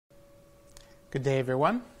Good day,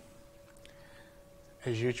 everyone.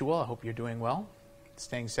 As usual, I hope you're doing well,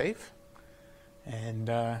 staying safe, and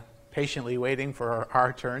patiently waiting for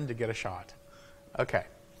our turn to get a shot. Okay.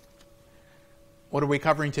 What are we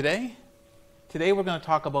covering today? Today we're going to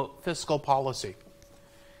talk about fiscal policy.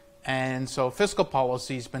 And so fiscal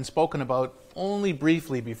policy has been spoken about only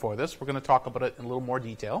briefly before this. We're going to talk about it in a little more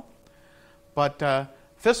detail. But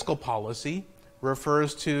fiscal policy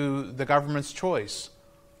refers to the government's choice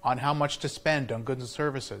on how much to spend on goods and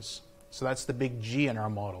services. So that's the big G in our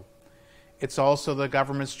model. It's also the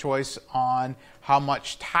government's choice on how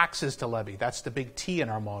much taxes to levy. That's the big T in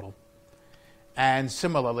our model. And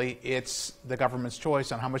similarly, it's the government's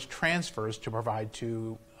choice on how much transfers to provide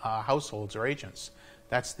to households or agents.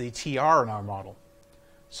 That's the TR in our model.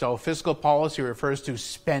 So fiscal policy refers to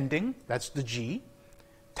spending, that's the G,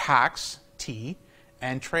 tax, T,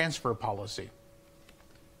 and transfer policy.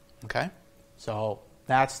 Okay? So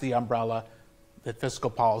that's the umbrella that fiscal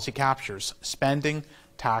policy captures: spending,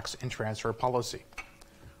 tax, and transfer policy.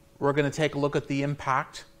 We're going to take a look at the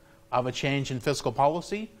impact of a change in fiscal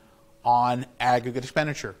policy on aggregate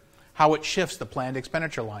expenditure, how it shifts the planned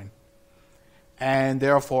expenditure line, and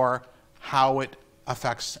therefore how it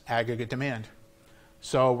affects aggregate demand.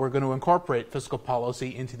 So we're going to incorporate fiscal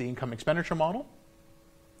policy into the income expenditure model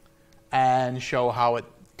and show how it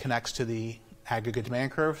connects to the aggregate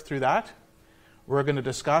demand curve through that. We're going to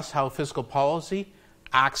discuss how fiscal policy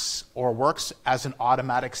acts or works as an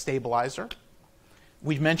automatic stabilizer.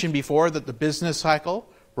 We've mentioned before that the business cycle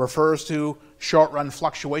refers to short-run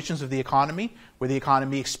fluctuations of the economy, where the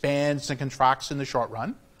economy expands and contracts in the short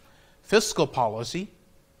run. Fiscal policy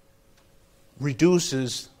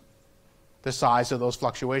reduces the size of those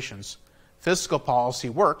fluctuations. Fiscal policy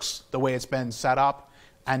works the way it's been set up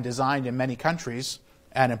and designed in many countries,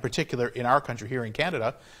 and in particular in our country here in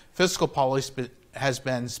Canada. Fiscal policy has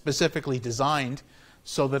been specifically designed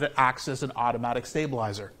so that it acts as an automatic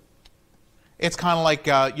stabilizer. It's kind of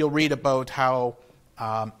like you'll read about how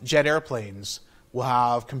jet airplanes will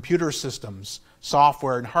have computer systems,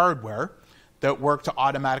 software and hardware that work to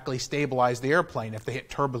automatically stabilize the airplane if they hit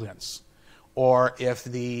turbulence, or if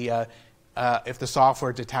the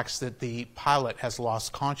software detects that the pilot has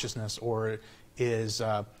lost consciousness or is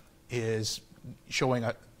showing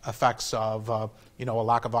effects of a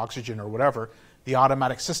lack of oxygen or whatever. The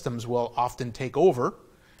automatic systems will often take over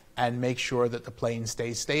and make sure that the plane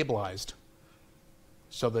stays stabilized,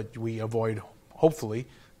 so that we avoid, hopefully,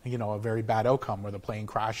 a very bad outcome where the plane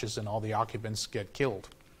crashes and all the occupants get killed.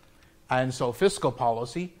 And so fiscal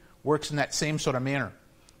policy works in that same sort of manner.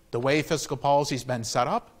 The way fiscal policy has been set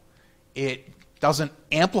up, it doesn't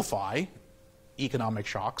amplify economic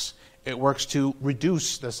shocks. It works to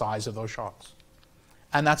reduce the size of those shocks.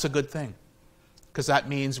 And that's a good thing, because that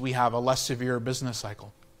means we have a less severe business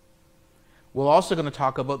cycle. We're also going to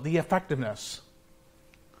talk about the effectiveness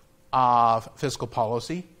of fiscal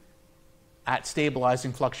policy at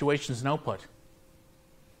stabilizing fluctuations in output.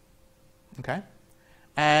 Okay?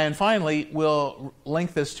 And finally, we'll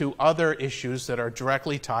link this to other issues that are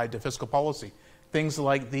directly tied to fiscal policy. Things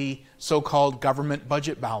like the so-called government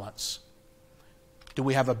budget balance. Do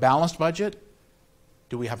we have a balanced budget?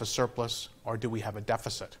 Do we have a surplus? Or do we have a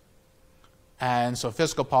deficit? And so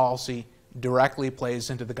fiscal policy directly plays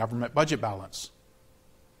into the government budget balance.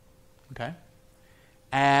 Okay?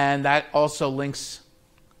 And that also links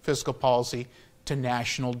fiscal policy to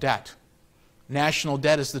national debt. National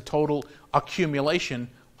debt is the total accumulation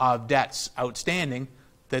of debts outstanding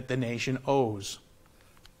that the nation owes.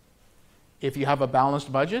 If you have a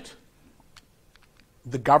balanced budget,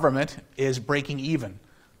 the government is breaking even.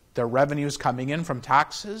 The revenues coming in from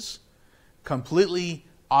taxes completely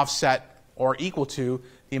offset or equal to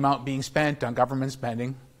the amount being spent on government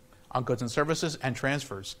spending on goods and services and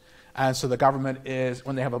transfers. And so the government is,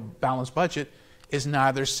 when they have a balanced budget, is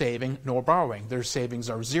neither saving nor borrowing. Their savings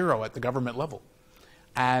are zero at the government level.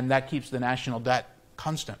 And that keeps the national debt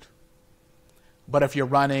constant. But if you're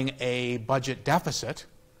running a budget deficit,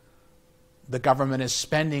 the government is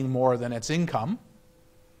spending more than its income.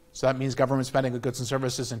 So that means government spending on goods and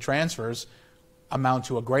services and transfers amount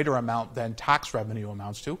to a greater amount than tax revenue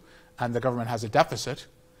amounts to, and the government has a deficit.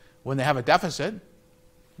 When they have a deficit,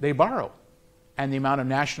 they borrow, and the amount of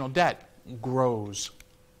national debt grows.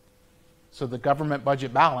 So the government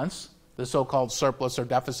budget balance, the so-called surplus or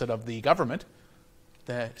deficit of the government,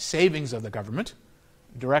 the savings of the government,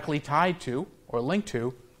 directly tied to or linked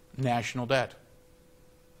to national debt.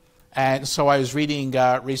 And so I was reading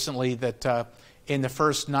recently that in the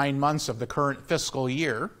first 9 months of the current fiscal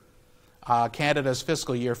year, Canada's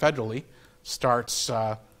fiscal year federally starts,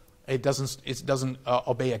 it doesn't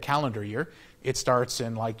obey a calendar year. It starts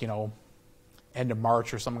in end of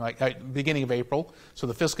March or something like that, beginning of April. So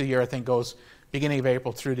the fiscal year, I think, goes beginning of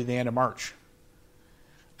April through to the end of March.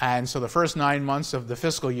 And so the first 9 months of the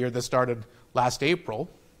fiscal year that started last April,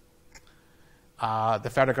 the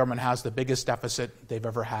federal government has the biggest deficit they've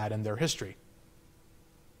ever had in their history.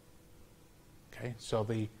 Okay, so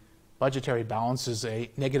the budgetary balance is a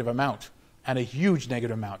negative amount, and a huge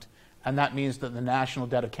negative amount. And that means that the national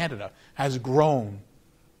debt of Canada has grown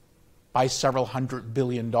by several $100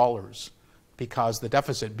 billion, because the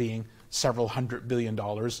deficit being several $100 billion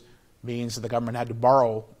means that the government had to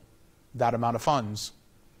borrow that amount of funds,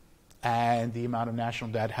 and the amount of national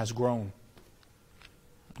debt has grown.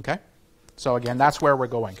 Okay? So again, that's where we're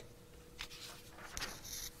going.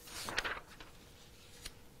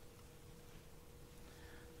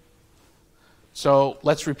 So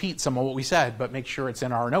let's repeat some of what we said, but make sure it's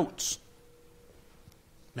in our notes.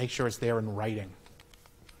 Make sure it's there in writing.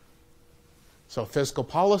 So fiscal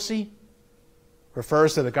policy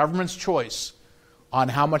refers to the government's choice on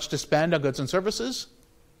how much to spend on goods and services.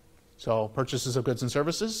 So purchases of goods and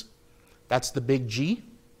services, that's the big G.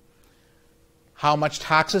 How much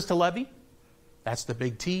taxes to levy, that's the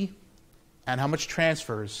big T. And how much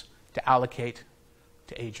transfers to allocate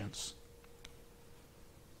to agents.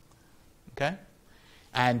 Okay?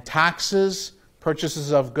 And taxes,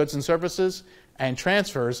 purchases of goods and services, and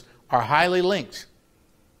transfers are highly linked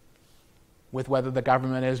with whether the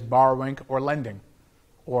government is borrowing or lending,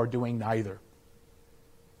 or doing neither.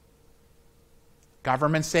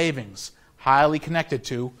 Government savings, highly connected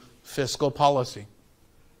to fiscal policy.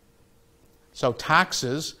 So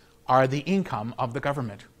taxes are the income of the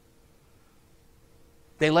government.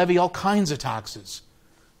 They levy all kinds of taxes.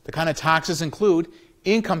 The kind of taxes include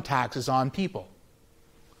income taxes on people,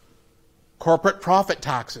 corporate profit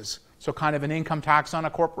taxes, so kind of an income tax on a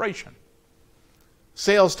corporation,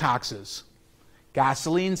 sales taxes,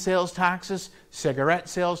 gasoline sales taxes, cigarette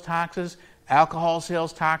sales taxes, alcohol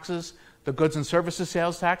sales taxes, the goods and services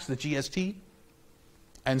sales tax, the GST,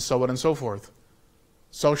 and so on and so forth.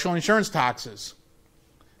 Social insurance taxes.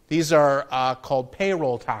 These are called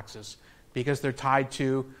payroll taxes because they're tied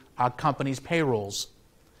to companies' payrolls.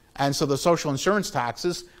 And so the social insurance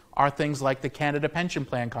taxes are things like the Canada Pension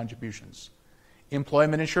Plan contributions,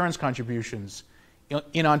 employment insurance contributions.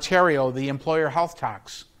 In Ontario, the employer health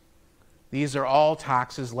tax. These are all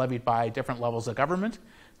taxes levied by different levels of government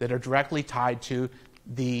that are directly tied to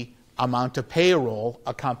the amount of payroll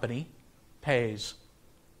a company pays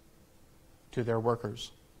to their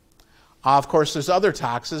workers. Of course, there's other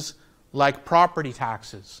taxes like property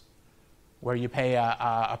taxes, where you pay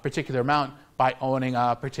a particular amount by owning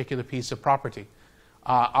a particular piece of property.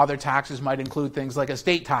 Other taxes might include things like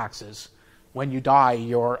estate taxes. When you die,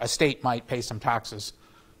 your estate might pay some taxes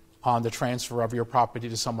on the transfer of your property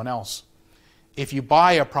to someone else. If you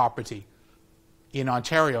buy a property in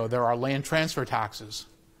Ontario, there are land transfer taxes.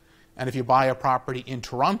 And if you buy a property in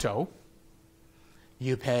Toronto,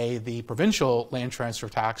 you pay the provincial land transfer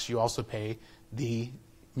tax. You also pay the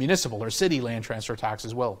municipal or city land transfer tax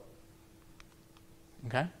as well.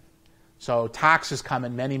 Okay? So taxes come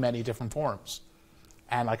in many, many different forms.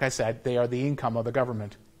 And like I said, they are the income of the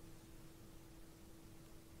government.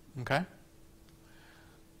 Okay?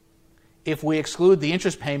 If we exclude the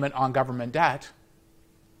interest payment on government debt,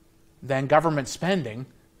 then government spending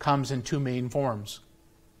comes in two main forms.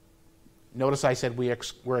 Notice I said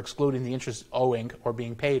we're excluding the interest owing or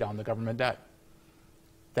being paid on the government debt.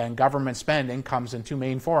 Then government spending comes in two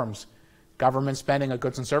main forms. Government spending of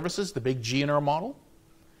goods and services, the big G in our model,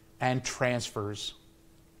 and transfers.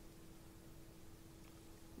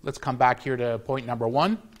 Let's come back here to point number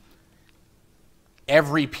one.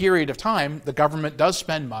 Every period of time, the government does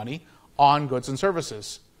spend money on goods and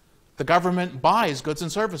services. The government buys goods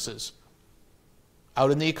and services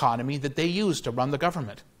out in the economy that they use to run the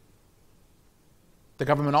government. The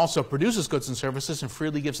government also produces goods and services and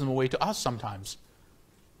freely gives them away to us sometimes.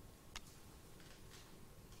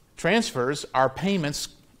 Transfers are payments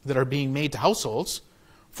that are being made to households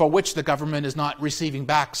for which the government is not receiving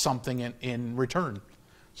back something in return.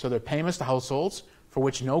 So they're payments to households for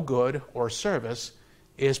which no good or service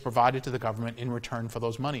is provided to the government in return for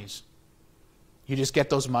those monies. You just get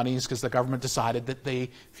those monies because the government decided that they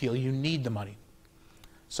feel you need the money.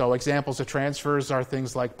 So examples of transfers are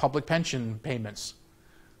things like public pension payments.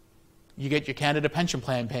 You get your Canada Pension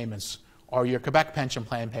Plan payments or your Quebec Pension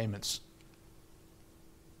Plan payments.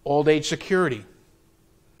 Old age security,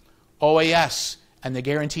 OAS, and the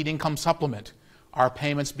Guaranteed Income Supplement are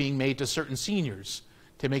payments being made to certain seniors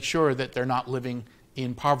to make sure that they're not living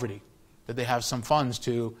in poverty, that they have some funds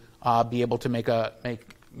to be able to make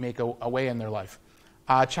a way in their life.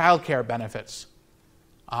 Child care benefits.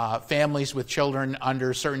 Families with children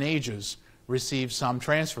under certain ages receive some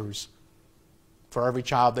transfers for every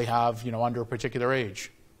child they have, under a particular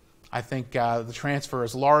age. I think the transfer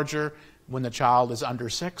is larger when the child is under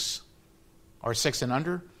 6 or 6 and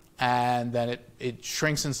under, and then it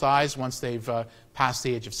shrinks in size once they've passed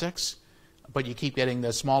the age of 6. But you keep getting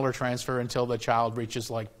the smaller transfer until the child reaches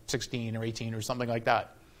like 16 or 18 or something like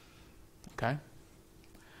that. Okay?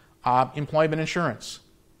 Employment insurance.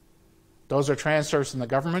 Those are transfers from the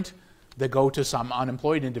government that go to some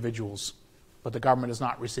unemployed individuals, but the government is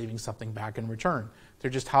not receiving something back in return.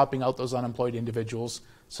 They're just helping out those unemployed individuals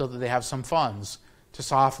so that they have some funds to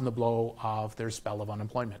soften the blow of their spell of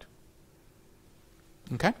unemployment.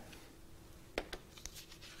 Okay?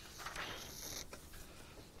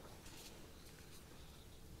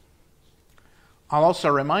 I'll also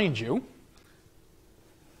remind you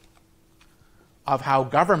of how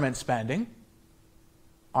government spending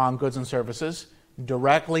on goods and services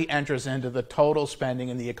directly enters into the total spending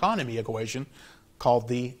in the economy equation called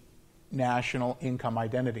the national income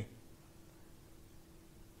identity.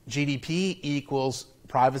 GDP equals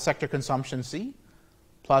private sector consumption C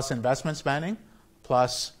plus investment spending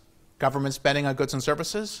plus government spending on goods and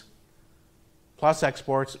services plus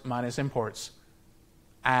exports minus imports.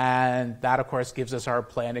 And that, of course, gives us our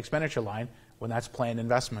planned expenditure line when that's planned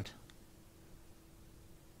investment.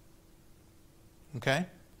 Okay?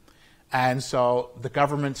 And so the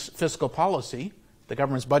government's fiscal policy, the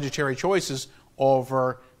government's budgetary choices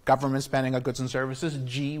over government spending on goods and services,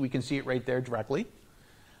 G, we can see it right there directly,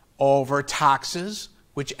 over taxes,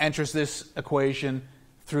 which enters this equation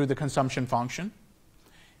through the consumption function,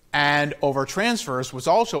 and over transfers, which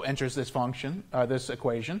also enters this function, this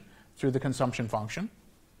equation, through the consumption function.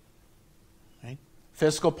 Right?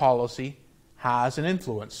 Fiscal policy has an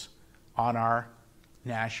influence on our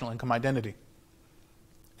national income identity.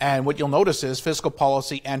 And what you'll notice is fiscal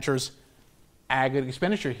policy enters aggregate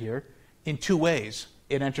expenditure here in two ways.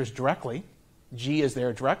 It enters directly. G is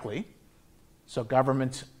there directly. So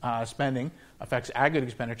government spending affects aggregate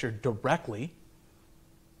expenditure directly.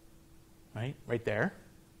 Right there.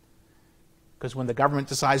 Because when the government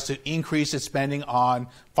decides to increase its spending on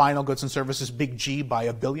final goods and services, big G, by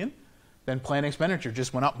 $1 billion, then planned expenditure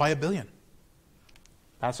just went up by $1 billion.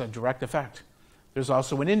 That's a direct effect. There's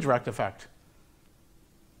also an indirect effect.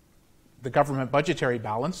 The government budgetary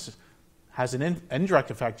balance has an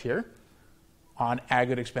indirect effect here on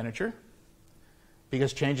aggregate expenditure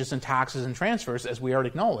because changes in taxes and transfers, as we already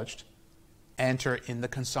acknowledged, enter in the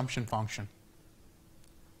consumption function.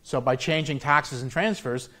 So by changing taxes and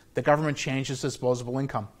transfers, the government changes disposable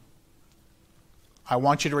income. I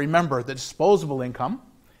want you to remember that disposable income,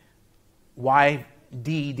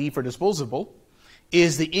 D for disposable,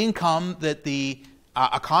 is the income that the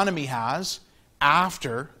economy has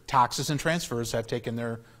after taxes and transfers have taken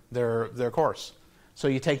their course. So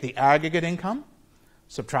you take the aggregate income,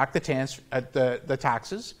 subtract the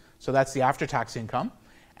taxes, so that's the after-tax income,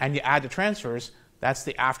 and you add the transfers, that's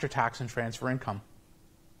the after-tax and transfer income.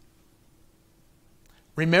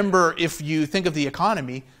 Remember, if you think of the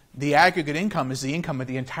economy, the aggregate income is the income of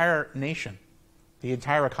the entire nation, the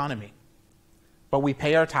entire economy. But we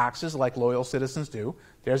pay our taxes like loyal citizens do.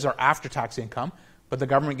 There's our after-tax income, but the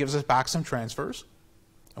government gives us back some transfers,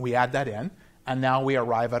 and we add that in, and now we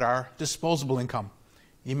arrive at our disposable income,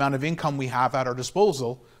 the amount of income we have at our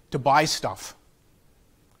disposal to buy stuff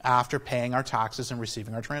after paying our taxes and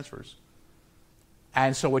receiving our transfers.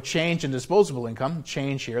 And so a change in disposable income,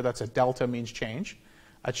 change here, that's a delta, means change.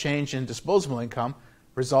 A change in disposable income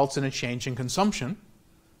results in a change in consumption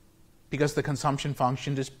because the consumption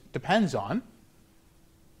function depends on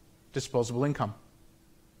disposable income.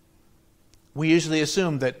 We usually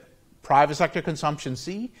assume that private sector consumption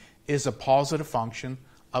C is a positive function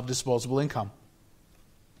of disposable income.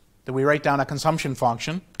 That we write down a consumption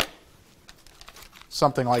function,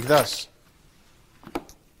 something like this.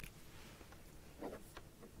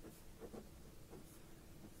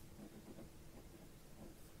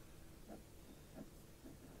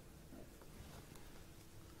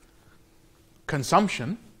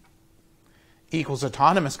 Consumption equals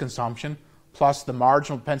autonomous consumption plus the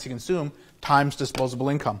marginal propensity to consume times disposable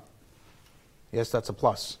income. Yes, that's a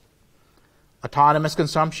plus. Autonomous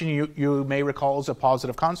consumption, you may recall, is a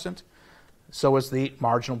positive constant. So is the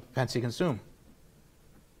marginal propensity to consume.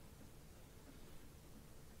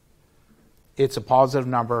 It's a positive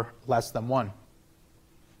number less than 1.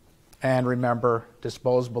 And remember,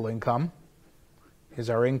 disposable income is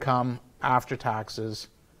our income after taxes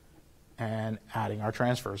and adding our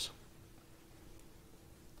transfers.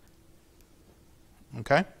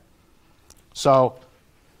 Okay? So,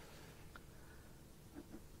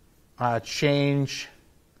 change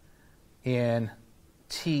in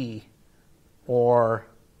T or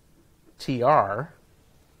TR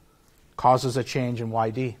causes a change in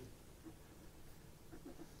YD.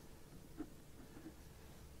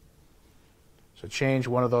 So change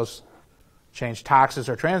one of those, change taxes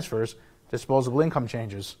or transfers, disposable income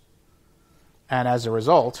changes. And as a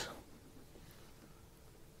result,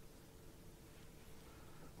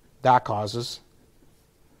 that causes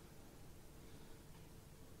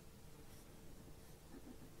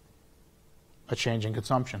a change in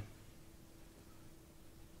consumption.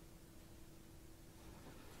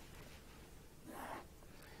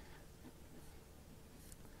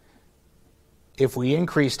 If we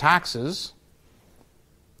increase taxes,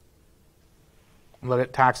 look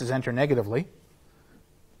at taxes enter negatively,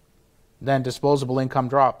 then disposable income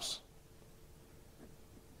drops.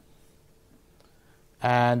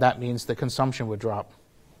 And that means the consumption would drop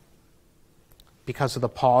because of the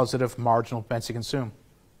positive marginal propensity to consume.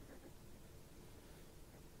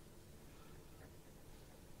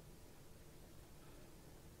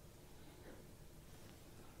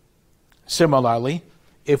 Similarly,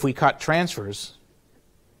 if we cut transfers,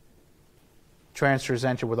 transfers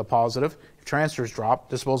enter with a positive. If transfers drop,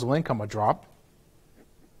 disposable income would drop,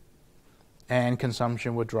 and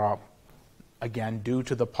consumption would drop, again, due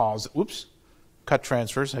to the cut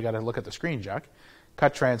transfers. I got to look at the screen, Jack.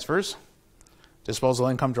 Cut transfers, disposable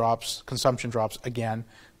income drops, consumption drops, again,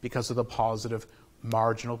 because of the positive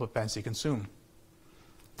marginal propensity to consume.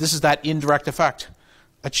 This is that indirect effect,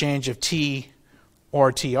 a change of T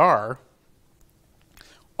or TR,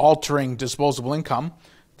 altering disposable income,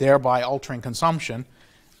 thereby altering consumption,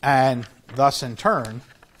 and thus in turn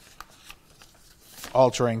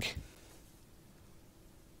altering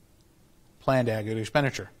planned aggregate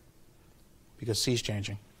expenditure because C is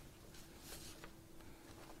changing.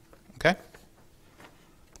 Okay?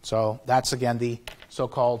 So that's again the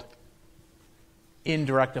so-called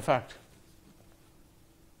indirect effect.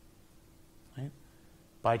 Right?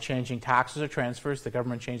 By changing taxes or transfers, the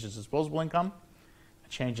government changes disposable income. A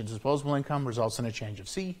change in disposable income results in a change of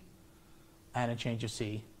C, and a change of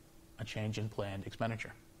C, a change in planned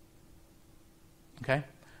expenditure. Okay?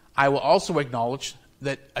 I will also acknowledge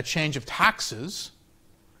that a change of taxes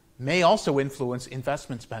may also influence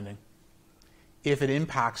investment spending if it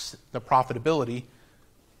impacts the profitability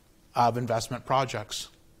of investment projects.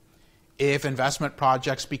 If investment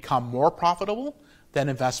projects become more profitable, then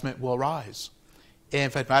investment will rise.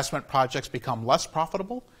 If investment projects become less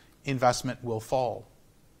profitable, investment will fall.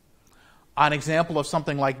 An example of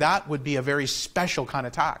something like that would be a very special kind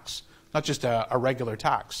of tax, not just a regular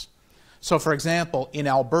tax. So, for example, in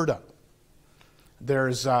Alberta,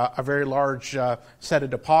 there's a very large set of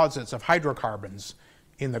deposits of hydrocarbons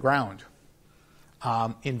in the ground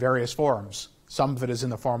in various forms. Some of it is in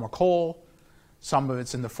the form of coal, some of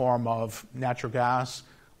it's in the form of natural gas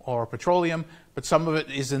or petroleum, but some of it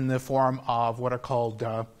is in the form of what are called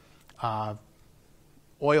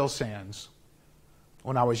oil sands.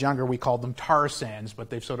 When I was younger, we called them tar sands, but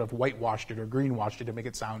they've sort of whitewashed it or greenwashed it to make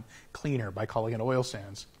it sound cleaner by calling it oil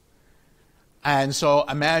sands. And so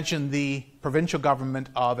imagine the provincial government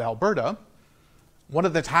of Alberta, one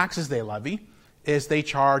of the taxes they levy is they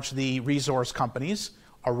charge the resource companies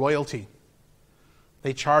a royalty.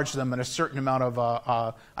 They charge them a certain amount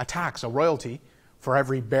of a tax, a royalty, for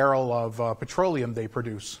every barrel of petroleum they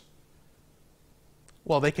produce.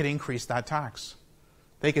 Well, they could increase that tax.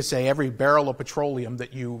 They could say every barrel of petroleum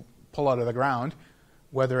that you pull out of the ground,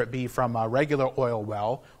 whether it be from a regular oil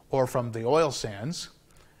well or from the oil sands,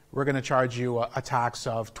 we're going to charge you a tax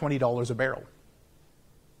of $20 a barrel.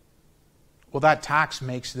 Well, that tax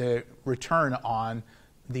makes the return on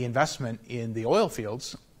the investment in the oil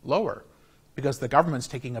fields lower because the government's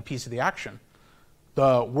taking a piece of the action.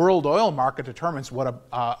 The world oil market determines what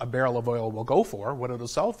a barrel of oil will go for, what it'll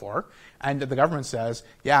sell for, and the government says,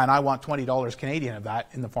 yeah, and I want $20 Canadian of that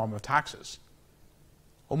in the form of taxes.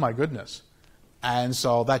 Oh my goodness. And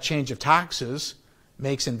so that change of taxes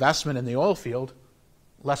makes investment in the oil field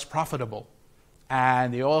less profitable.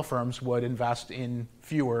 And the oil firms would invest in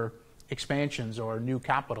fewer expansions or new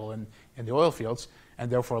capital in the oil fields, and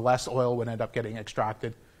therefore less oil would end up getting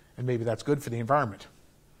extracted, and maybe that's good for the environment.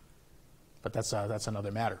 But that's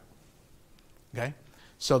another matter. Okay?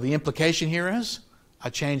 So the implication here is a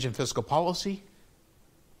change in fiscal policy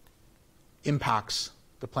impacts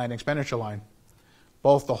the planned expenditure line.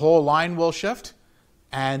 Both the whole line will shift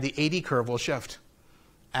and the AD curve will shift.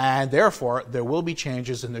 And therefore, there will be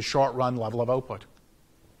changes in the short-run level of output.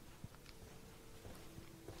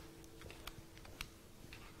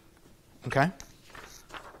 Okay?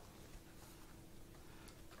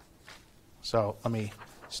 So let me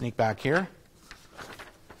sneak back here.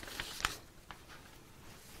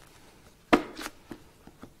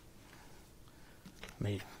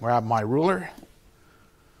 me grab my ruler.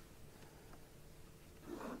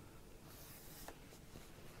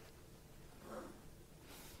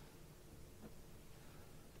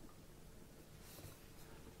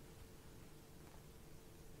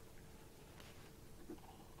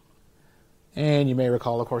 And you may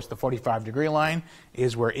recall, of course, the 45-degree line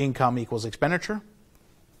is where income equals expenditure.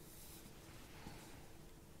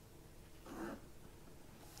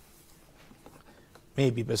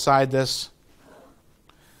 Maybe beside this,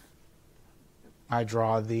 I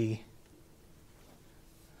draw the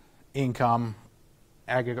income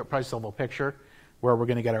aggregate price level picture where we're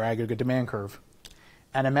going to get our aggregate demand curve.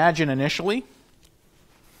 And imagine initially,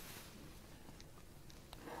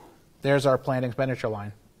 there's our planned expenditure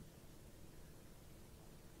line.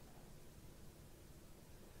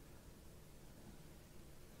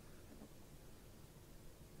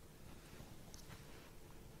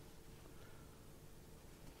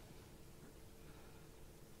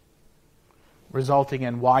 Resulting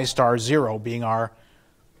in y star 0 being our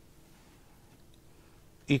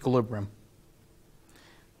equilibrium.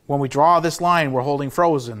 When we draw this line, we're holding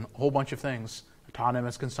frozen a whole bunch of things: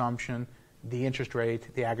 autonomous consumption, the interest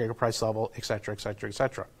rate, the aggregate price level, etc., etc.,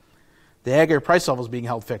 etc. The aggregate price level is being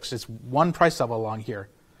held fixed. It's one price level along here.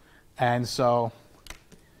 And so,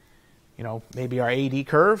 maybe our AD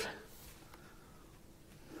curve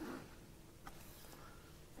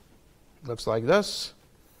looks like this.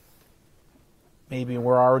 Maybe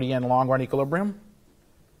we're already in long-run equilibrium.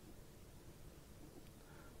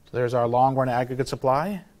 So there's our long-run aggregate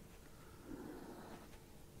supply.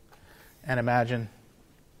 And imagine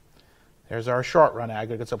there's our short-run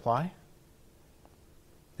aggregate supply.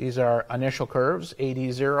 These are initial curves,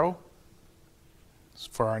 AD0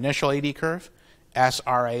 for our initial AD curve,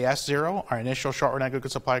 SRAS0, our initial short-run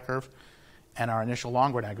aggregate supply curve, and our initial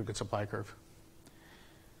long-run aggregate supply curve.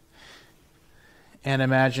 And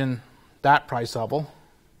imagine that price level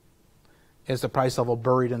is the price level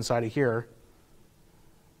buried inside of here.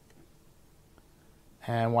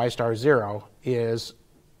 And y star 0 is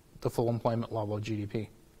the full employment level of GDP.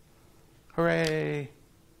 Hooray!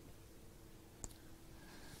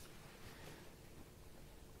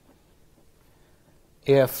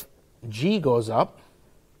 If G goes up,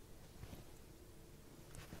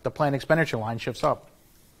 the planned expenditure line shifts up.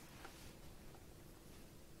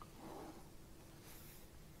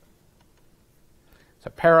 It's a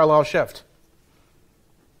parallel shift.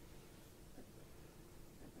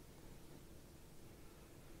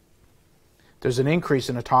 There's an increase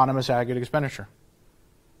in autonomous aggregate expenditure.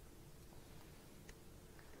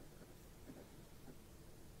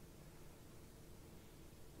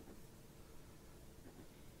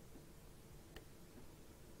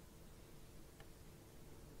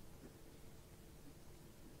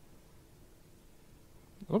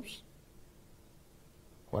 Oops.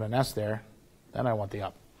 What an S there. Then I want the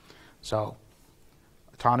up. So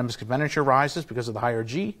autonomous expenditure rises because of the higher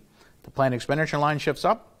G. The planned expenditure line shifts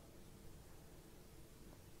up.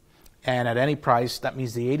 And at any price, that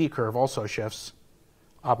means the AD curve also shifts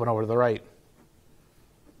up and over to the right.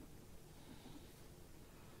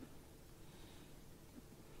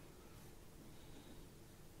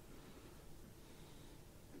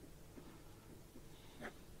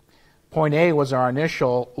 Point A was our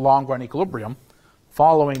initial long-run equilibrium.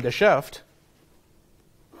 Following the shift,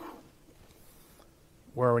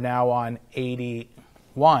 we're now on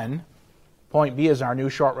 81. Point B is our new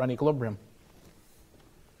short-run equilibrium.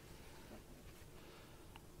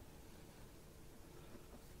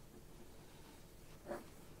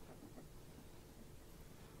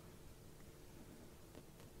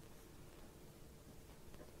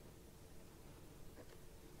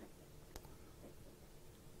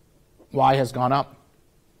 Y has gone up.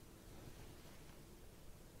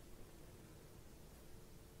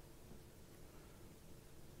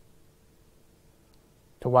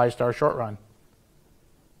 To Y star short run.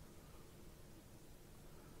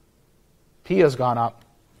 P has gone up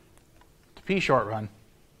to P short run.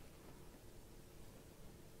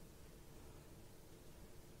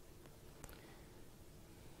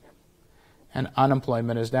 And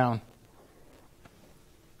unemployment is down.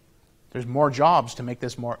 There's more jobs to make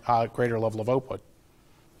this more greater level of output.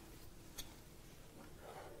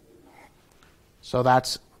 So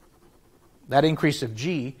that increase of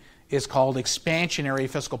G is called expansionary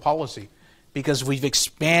fiscal policy because we've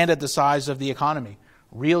expanded the size of the economy.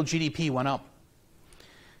 Real GDP went up.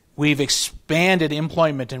 We've expanded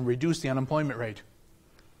employment and reduced the unemployment rate.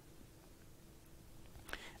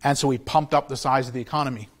 And so we pumped up the size of the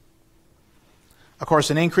economy. Of course,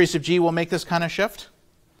 an increase of G will make this kind of shift.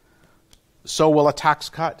 So will a tax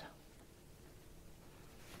cut.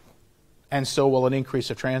 and so will an increase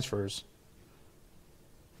of transfers.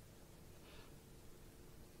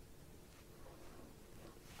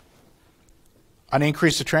 An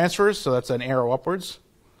increase of transfers, so that's an arrow upwards.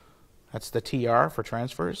 That's the TR for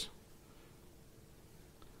transfers.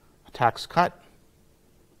 A tax cut.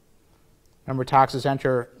 Remember, taxes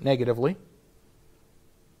enter negatively.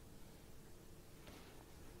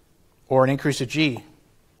 Or an increase of G.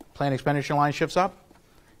 Planned expenditure line shifts up.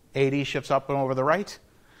 AD shifts up and over the right.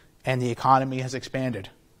 And the economy has expanded.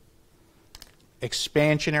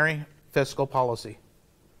 Expansionary fiscal policy.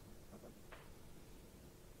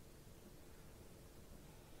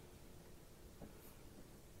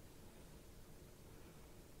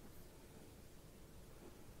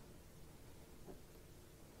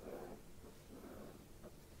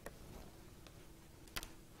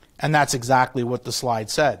 And that's exactly what the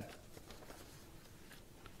slide said.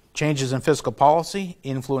 Changes in fiscal policy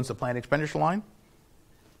influence the planned expenditure line.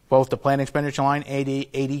 Both the planned expenditure line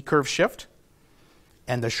AD curve shift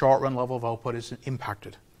and the short run level of output is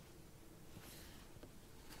impacted.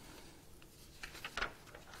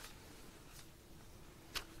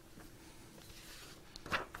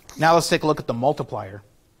 Now let's take a look at the multiplier.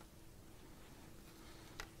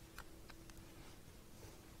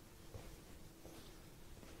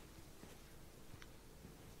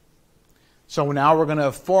 So now we're going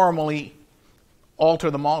to formally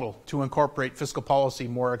alter the model to incorporate fiscal policy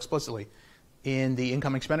more explicitly in the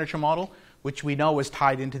income expenditure model, which we know is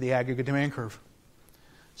tied into the aggregate demand curve.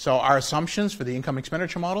 So our assumptions for the income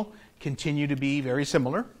expenditure model continue to be very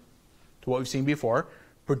similar to what we've seen before.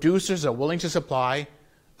 Producers are willing to supply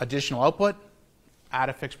additional output at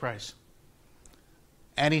a fixed price.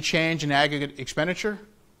 Any change in aggregate expenditure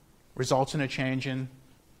results in a change in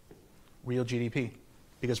real GDP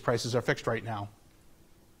because prices are fixed right now.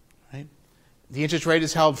 Right? The interest rate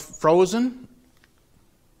is held frozen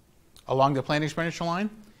along the planned expenditure line.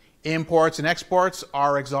 Imports and exports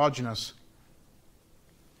are exogenous.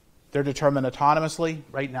 They're determined autonomously.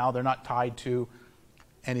 Right now, they're not tied to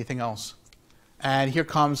anything else. And here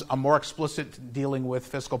comes a more explicit dealing with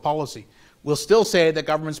fiscal policy. We'll still say that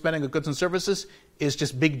government spending of goods and services is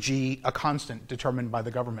just big G, a constant determined by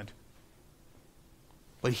the government.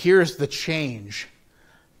 But here's the change.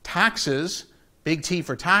 Taxes, big T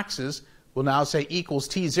for taxes, will now say equals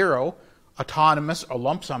T0, autonomous or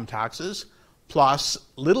lump sum taxes, plus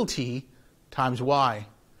little t times y.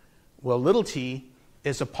 Well, little t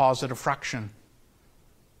is a positive fraction.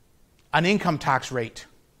 An income tax rate.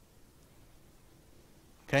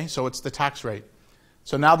 Okay, so it's the tax rate.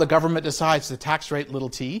 So now the government decides the tax rate little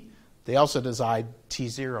t. They also decide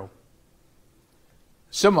T0.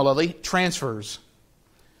 Similarly, transfers.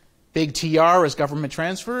 Big TR is government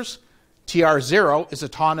transfers. TR0 is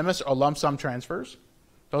autonomous or lump sum transfers.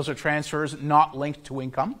 Those are transfers not linked to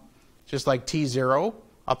income. Just like T0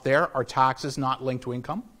 up there are taxes not linked to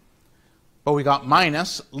income. But we got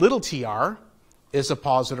minus little tr is a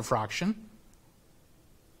positive fraction.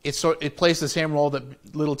 It plays the same role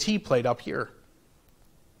that little t played up here.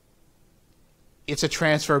 It's a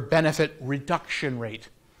transfer benefit reduction rate,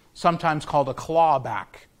 sometimes called a clawback.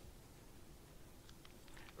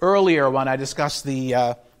 Earlier, when I discussed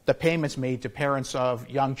the payments made to parents of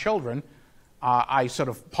young children, I sort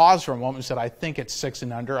of paused for a moment and said, I think it's 6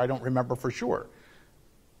 and under. I don't remember for sure,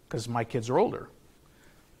 because my kids are older.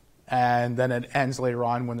 And then it ends later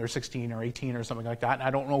on when they're 16 or 18 or something like that, and I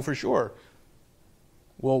don't know for sure.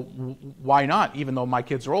 Well, why not, even though my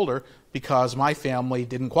kids are older? Because my family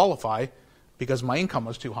didn't qualify because my income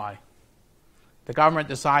was too high. The government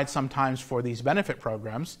decides sometimes for these benefit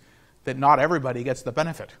programs that not everybody gets the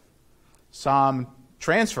benefit. Some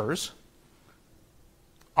transfers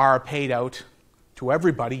are paid out to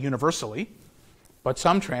everybody universally, but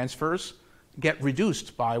some transfers get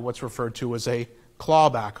reduced by what's referred to as a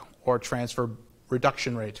clawback or transfer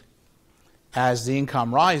reduction rate. As the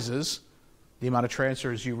income rises, the amount of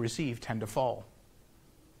transfers you receive tend to fall.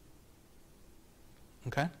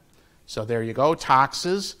 Okay? So there you go.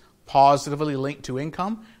 Taxes positively linked to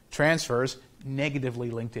income. Transfers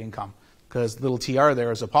negatively linked to income. Because little tr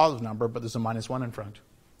there is a positive number, but there's a -1 in front.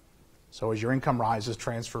 So as your income rises,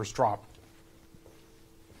 transfers drop.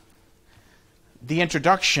 The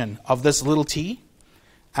introduction of this little t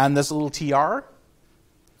and this little tr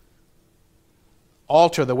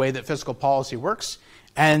alter the way that fiscal policy works.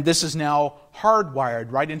 And this is now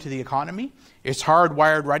hardwired right into the economy. It's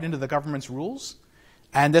hardwired right into the government's rules.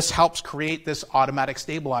 And this helps create this automatic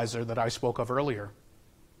stabilizer that I spoke of earlier.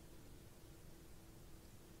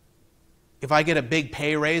 If I get a big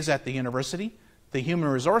pay raise at the university, the Human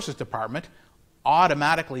Resources Department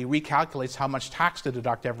automatically recalculates how much tax to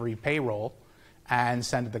deduct every payroll and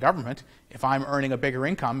send to the government. If I'm earning a bigger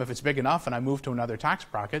income, if it's big enough and I move to another tax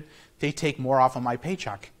bracket, they take more off of my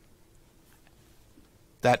paycheck.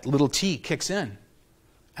 That little t kicks in,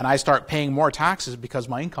 and I start paying more taxes because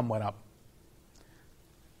my income went up.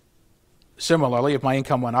 Similarly, if my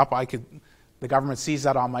income went up, the government sees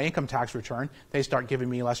that on my income tax return, they start giving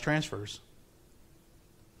me less transfers.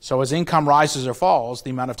 So as income rises or falls, the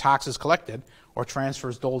amount of taxes collected or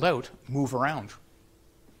transfers doled out move around.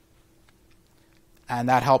 And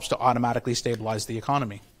that helps to automatically stabilize the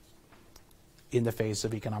economy in the face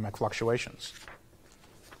of economic fluctuations.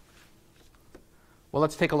 Well,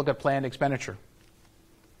 let's take a look at planned expenditure.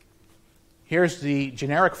 Here's the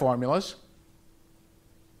generic formulas.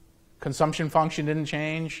 Consumption function didn't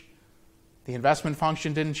change. The investment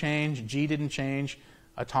function didn't change. G didn't change.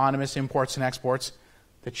 Autonomous imports and exports.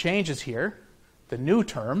 The changes here, the new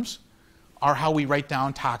terms, are how we write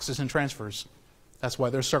down taxes and transfers. That's why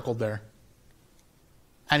they're circled there.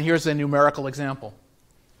 And here's a numerical example.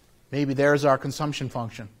 Maybe there's our consumption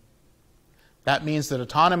function. That means that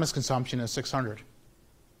autonomous consumption is 600.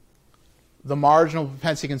 The marginal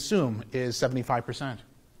propensity to consume is 75%.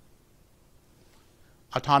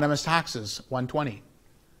 Autonomous taxes, 120.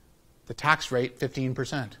 The tax rate,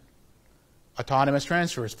 15%. Autonomous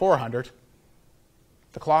transfers, 400.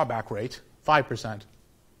 The clawback rate, 5%.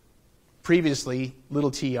 Previously,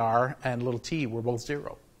 little tr and little t were both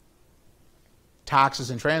 0. Taxes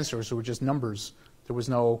and transfers were just numbers. There was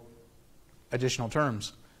no additional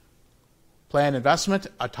terms. Planned investment,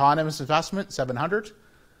 autonomous investment, 700.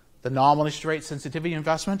 The nominal interest rate sensitivity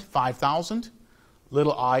investment, 5,000.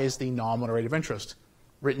 Little I is the nominal rate of interest,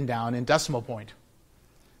 written down in decimal point.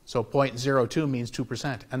 So 0.02 means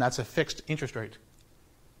 2%, and that's a fixed interest rate.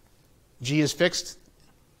 G is fixed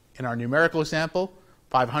in our numerical example,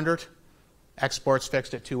 500. Exports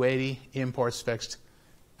fixed at 280. Imports fixed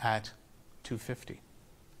at 250.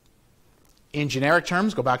 In generic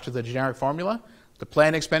terms, go back to the generic formula, the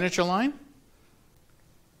planned expenditure line,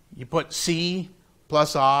 you put C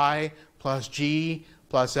plus I plus G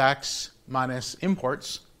plus X minus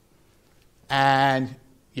imports, and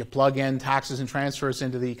you plug in taxes and transfers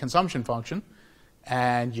into the consumption function,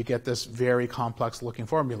 and you get this very complex looking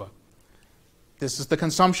formula. This is the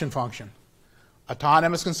consumption function.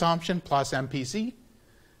 Autonomous consumption plus MPC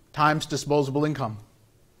times disposable income.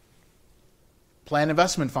 Planned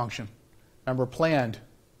investment function. Remember, planned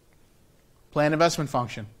investment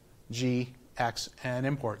function, G, X, and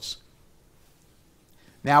imports.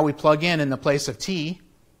 Now we plug in the place of T,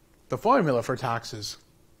 the formula for taxes,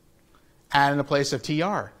 and in the place of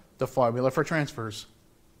TR, the formula for transfers.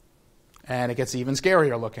 And it gets even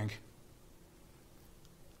scarier looking.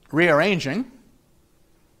 Rearranging,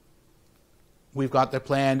 we've got the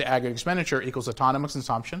planned aggregate expenditure equals autonomous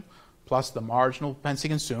consumption plus the marginal propensity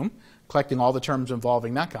to consume, collecting all the terms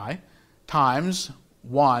involving that guy, times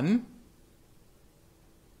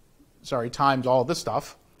times all this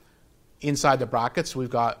stuff. Inside the brackets, we've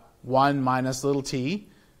got 1 minus little t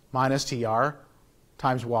minus tr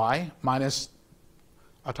times y minus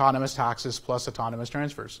autonomous taxes plus autonomous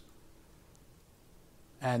transfers.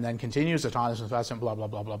 And then continues autonomous investment, blah, blah,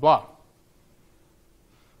 blah, blah, blah.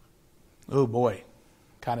 Oh boy,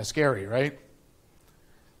 kind of scary, right?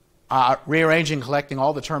 Rearranging, collecting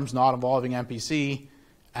all the terms not involving MPC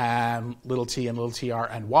and little t and little tr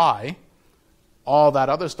and y, all that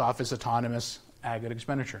other stuff is autonomous aggregate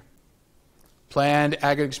expenditure. Planned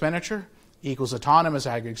aggregate expenditure equals autonomous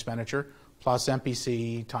aggregate expenditure plus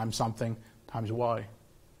MPC times something times y.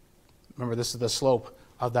 Remember, this is the slope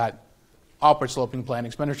of that upward sloping planned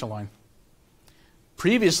expenditure line.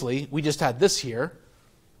 Previously, we just had this here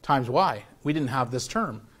times y. We didn't have this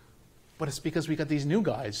term. But it's because we got these new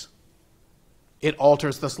guys. It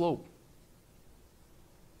alters the slope.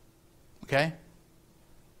 Okay?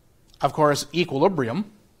 Of course,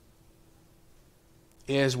 equilibrium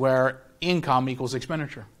is where income equals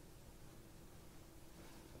expenditure.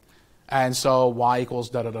 And so y equals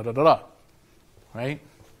da-da-da-da-da-da. Right?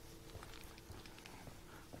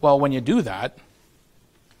 Well, when you do that,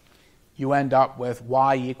 you end up with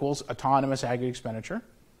y equals autonomous aggregate expenditure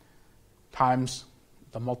times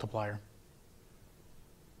the multiplier.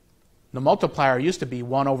 The multiplier used to be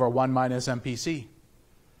 1 over 1 minus MPC.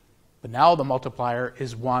 But now the multiplier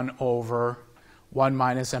is 1 over 1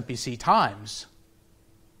 minus MPC times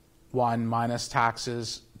 1 minus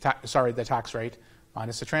taxes, the tax rate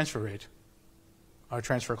minus the transfer rate, or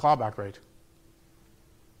transfer clawback rate.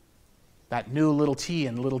 That new little t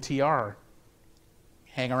and little tr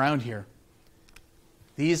hang around here.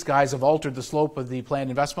 These guys have altered the slope of the planned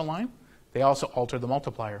investment line. They also alter the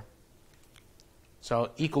multiplier.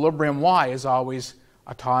 So equilibrium y is always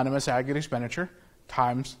autonomous aggregate expenditure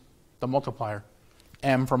times the multiplier.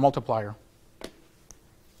 M for multiplier.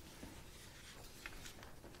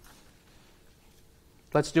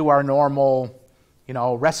 Let's do our normal,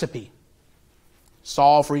 recipe.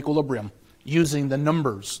 Solve for equilibrium using the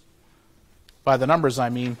numbers. By the numbers, I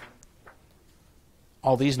mean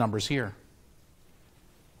all these numbers here.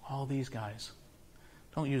 All these guys.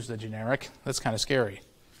 Don't use the generic. That's kind of scary.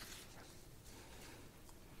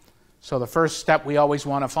 So the first step we always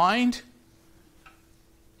want to find,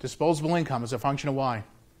 disposable income is a function of y.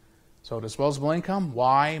 So disposable income,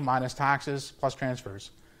 y minus taxes plus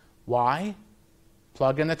transfers. Y,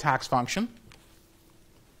 plug in the tax function.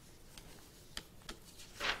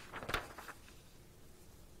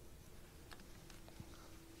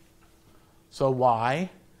 So y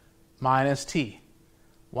minus t,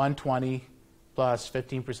 120 plus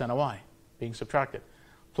 15% of y being subtracted,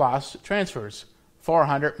 plus transfers,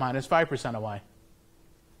 400 minus 5% of y.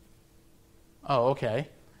 Oh, okay.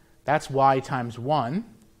 That's y times 1.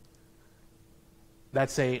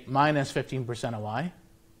 That's a minus 15% of y.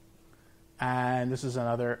 And this is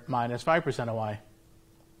another minus 5% of y.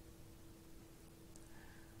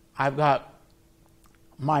 I've got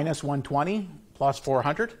minus 120 plus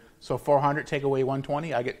 400. So 400 take away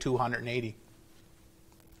 120, I get 280.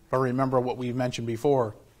 But remember what we mentioned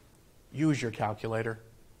before. Use your calculator.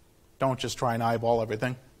 Don't just try and eyeball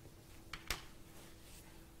everything.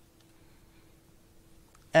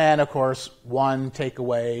 And of course, one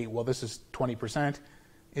takeaway, well, this is 20%,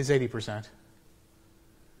 is 80%.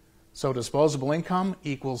 So disposable income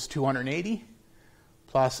equals 280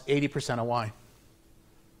 plus 80% of y.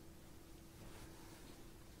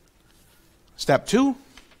 Step 2,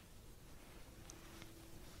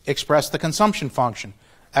 express the consumption function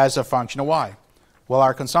as a function of y. Well,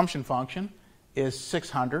 our consumption function is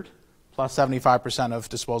 600 plus 75% of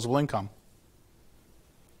disposable income.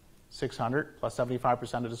 600 plus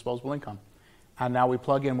 75% of disposable income. And now we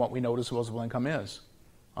plug in what we know disposable income is.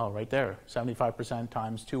 Oh, right there, 75%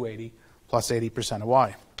 times 280 plus 80% of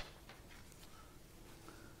y.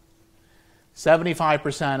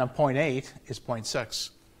 75% of 0.8 is 0.6.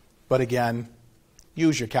 But again,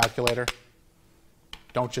 use your calculator.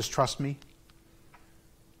 Don't just trust me.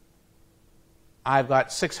 I've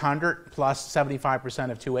got 600 plus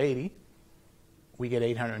 75% of 280. We get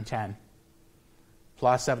 810.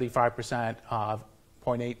 Plus 75% of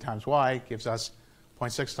 0.8 times y gives us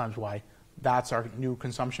 0.6 times y. That's our new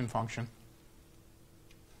consumption function.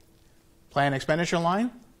 Planned expenditure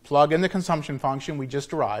line, plug in the consumption function we just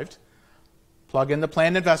derived. Plug in the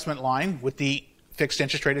planned investment line with the fixed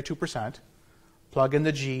interest rate of 2%. Plug in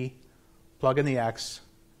the G, plug in the X,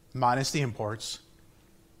 minus the imports,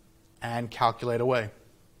 and calculate away.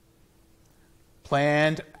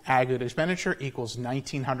 Planned aggregate expenditure equals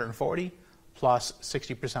 1,940 plus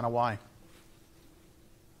 60% of y.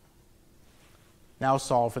 Now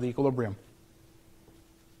solve for the equilibrium.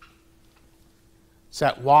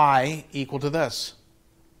 Set y equal to this.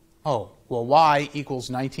 Oh, well, y equals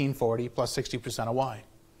 1940 plus 60% of y.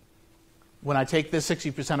 When I take this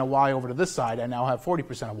 60% of y over to this side, I now have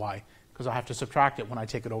 40% of y, because I have to subtract it when I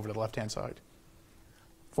take it over to the left-hand side.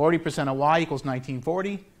 40% of y equals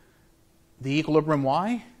 1940. The equilibrium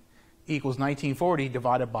y equals 1940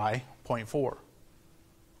 divided by 0.4.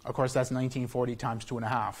 Of course, that's 1940 times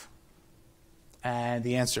 2.5. And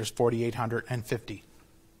the answer is 4,850.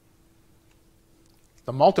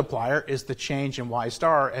 The multiplier is the change in y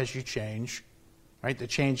star as you change, right? The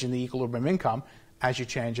change in the equilibrium income as you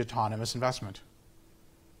change autonomous investment.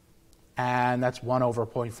 And that's 1 over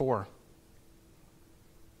 0.4.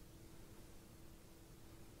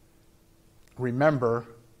 Remember,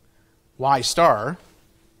 y star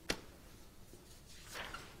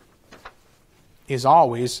is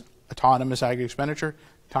always autonomous aggregate expenditure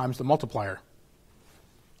times the multiplier.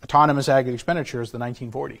 Autonomous aggregate expenditure is the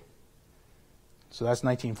 1940. So that's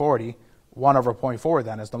 1940. 1 over 0.4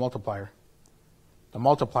 then is the multiplier. The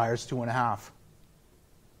multiplier is 2.5.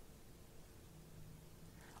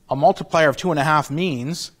 A multiplier of 2.5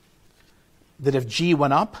 means that if G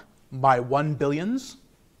went up by 1 billions,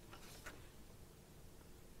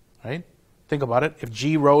 right? Think about it. If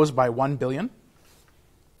G rose by 1 billion,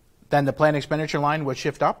 then the planned expenditure line would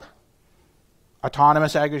shift up.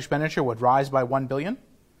 Autonomous aggregate expenditure would rise by 1 billion.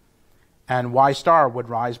 And Y star would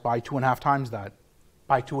rise by 2.5 times that,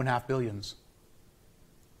 by 2.5 billions.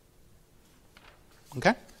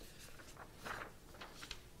 Okay?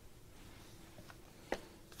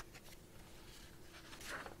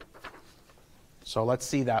 So let's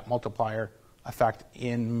see that multiplier effect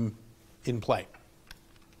in play.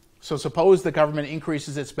 So suppose the government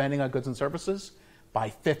increases its spending on goods and services by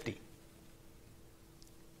 50.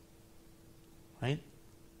 right?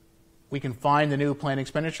 We can find the new planned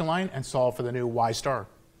expenditure line and solve for the new Y star.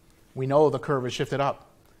 We know the curve is shifted up.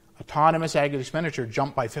 Autonomous aggregate expenditure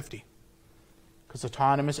jumped by 50 because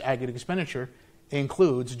autonomous aggregate expenditure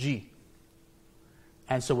includes G.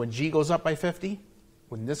 And so when G goes up by 50,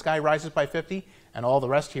 when this guy rises by 50 and all the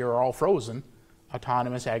rest here are all frozen,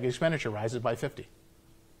 autonomous aggregate expenditure rises by 50.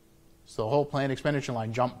 So the whole planned expenditure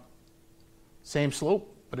line jumped. Same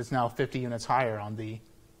slope, but it's now 50 units higher on the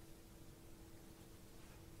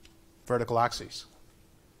vertical axis.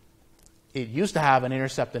 It used to have an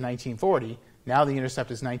intercept in 1940. Now the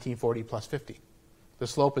intercept is 1940 plus 50. The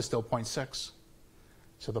slope is still 0.6.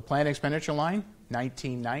 So the planned expenditure line,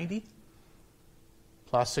 1990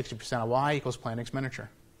 plus 60% of Y equals planned expenditure.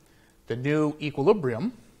 The new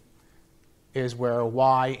equilibrium is where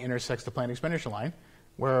Y intersects the planned expenditure line,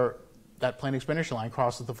 where that planned expenditure line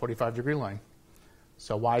crosses the 45-degree line.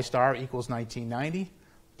 So Y star equals 1990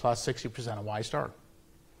 plus 60% of Y star.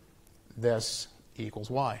 This equals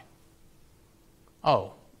Y.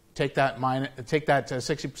 Oh, take that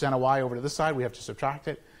 60% of Y over to this side. We have to subtract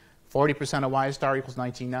it. 40% of Y star equals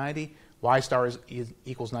 1990. Y star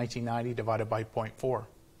equals 1990 divided by 0.4.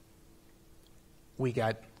 We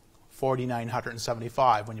get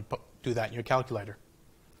 4,975 when you do that in your calculator.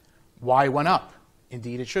 Y went up.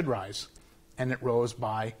 Indeed, it should rise. And it rose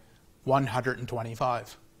by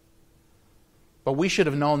 125. But we should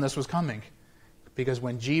have known this was coming, because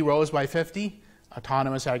when G rose by 50,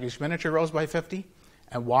 autonomous aggregate expenditure rose by 50,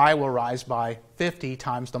 and Y will rise by 50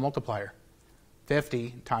 times the multiplier.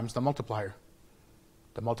 50 times the multiplier.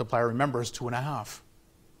 The multiplier, remember, is 2.5.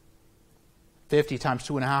 50 times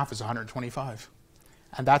 2.5 is 125.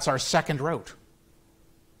 And that's our second route.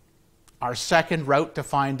 Our second route to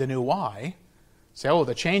find the new Y, say, oh,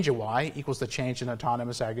 the change of Y equals the change in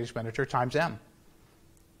autonomous aggregate expenditure times M.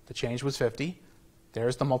 The change was 50.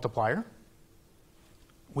 There's the multiplier.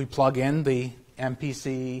 We plug in the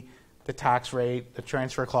MPC, the tax rate, the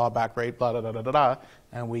transfer clawback rate, blah, blah, blah, blah, blah,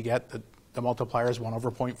 and we get the multiplier is 1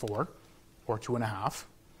 over 0.4, or 2.5,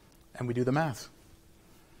 and we do the math.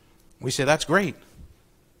 We say, that's great.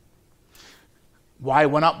 Y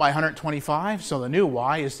went up by 125, so the new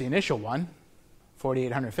Y is the initial one,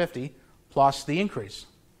 4,850, plus the increase,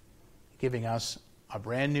 giving us a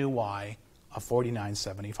brand new Y of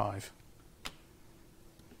 4,975.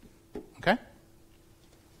 Okay?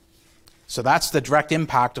 So that's the direct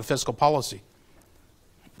impact of fiscal policy.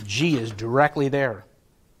 G is directly there.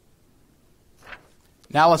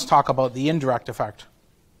 Now let's talk about the indirect effect.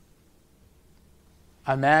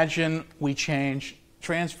 Imagine we change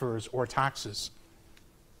transfers or taxes.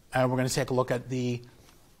 And we're going to take a look at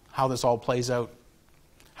how this all plays out.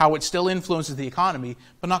 How it still influences the economy,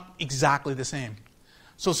 but not exactly the same.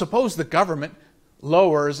 So suppose the government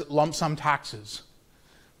lowers lump sum taxes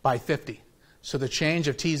by 50. So the change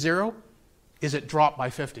of T0 is it dropped by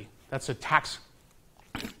 50. That's a tax.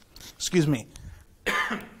 Excuse me.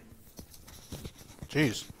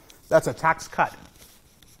 Jeez. That's a tax cut.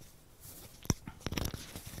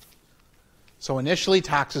 So initially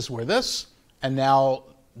taxes were this, and now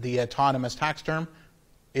the autonomous tax term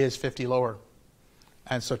is 50 lower.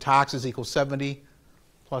 And so taxes equals 70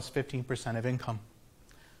 plus 15% of income.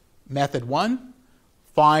 Method 1,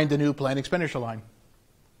 find the new planned expenditure line.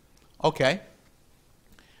 Okay.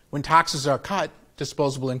 When taxes are cut,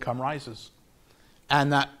 disposable income rises.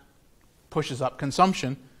 And that pushes up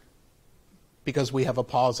consumption because we have a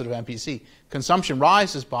positive MPC. Consumption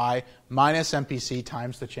rises by minus MPC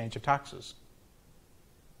times the change of taxes.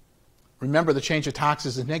 Remember, the change of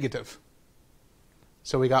taxes is negative.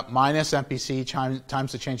 So we got minus MPC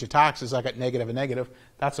times the change of taxes. I got negative and negative.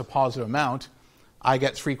 That's a positive amount. I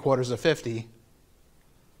get 3/4 of 50,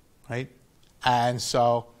 right? And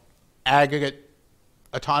so aggregate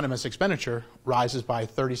autonomous expenditure rises by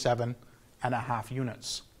 37.5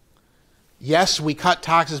 units. Yes, we cut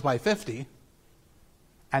taxes by 50,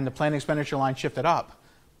 and the planned expenditure line shifted up,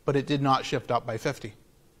 but it did not shift up by 50.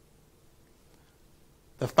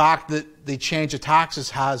 The fact that the change of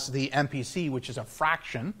taxes has the MPC, which is a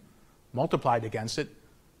fraction, multiplied against it,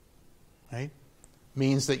 right,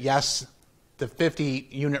 means that, yes, the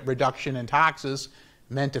 50-unit reduction in taxes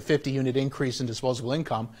meant a 50-unit increase in disposable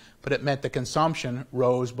income, but it meant the consumption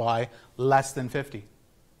rose by less than 50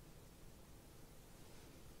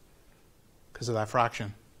 because of that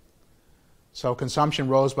fraction. So consumption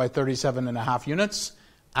rose by 37.5 units,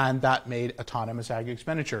 and that made autonomous aggregate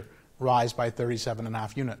expenditure rise by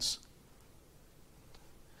 37.5 units.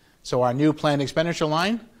 So our new planned expenditure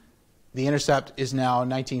line, the intercept is now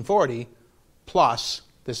 1940 plus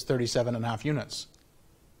this 37.5 units.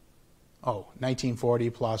 Oh, 1940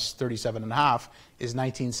 plus 37.5 is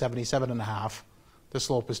 1977.5 The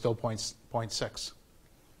slope is still 0.6.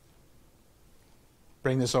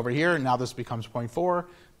 Bring this over here. Now this becomes 0.4.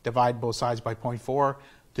 Divide both sides by 0.4.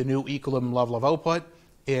 The new equilibrium level of output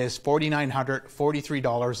is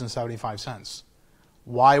 $4,943.75.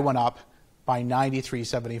 Y went up by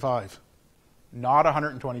 $93.75. Not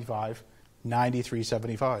 $125,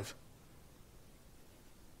 $93.75.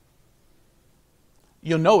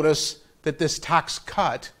 You'll notice that this tax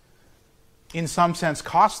cut, in some sense,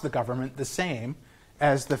 costs the government the same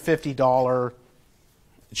as the $50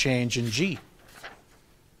 change in G.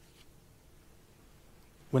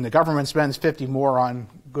 When the government spends 50 more on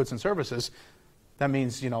goods and services, that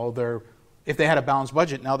means, if they had a balanced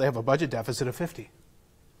budget, now they have a budget deficit of 50.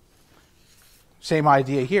 Same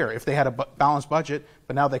idea here. If they had a balanced budget,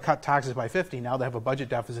 but now they cut taxes by 50, now they have a budget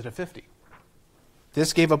deficit of 50.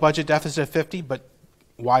 This gave a budget deficit of 50, but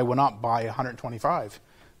Y went up by 125.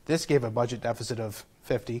 This gave a budget deficit of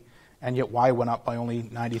 50, and yet Y went up by only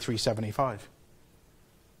 93.75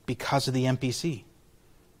 because of the MPC.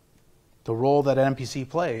 The role that an MPC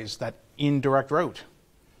plays, that indirect route,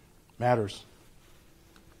 matters.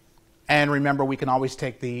 And remember, we can always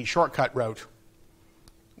take the shortcut route.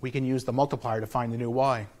 We can use the multiplier to find the new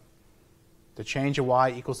Y. The change of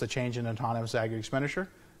Y equals the change in autonomous aggregate expenditure.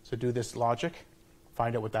 So do this logic,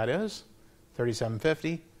 find out what that is.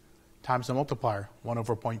 3750 times the multiplier, 1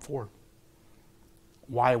 over 0.4.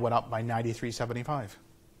 Y went up by 93.75.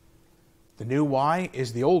 The new Y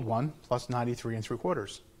is the old one plus 93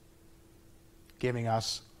 3/4, giving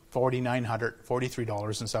us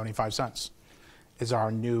 $4,943.75 is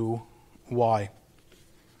our new Y.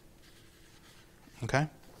 Okay?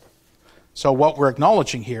 So what we're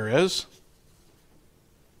acknowledging here is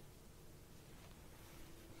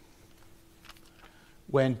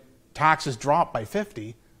when taxes drop by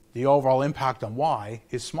 50, the overall impact on Y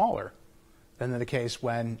is smaller than in the case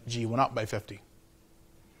when G went up by 50.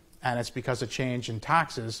 And it's because a change in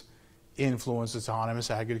taxes influences autonomous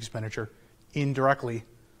aggregate expenditure indirectly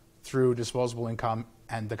through disposable income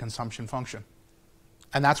and the consumption function.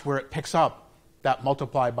 And that's where it picks up that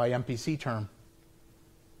multiply by MPC term,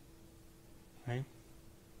 right?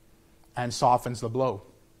 And softens the blow.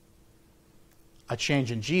 A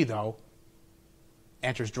change in G, though,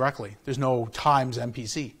 enters directly. There's no times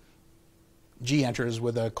MPC. G enters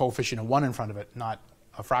with a coefficient of 1 in front of it, not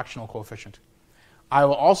a fractional coefficient. I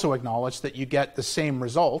will also acknowledge that you get the same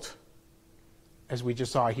result as we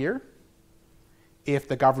just saw here if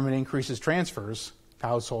the government increases transfers to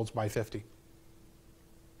households by 50.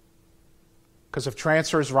 Because if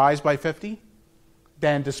transfers rise by 50,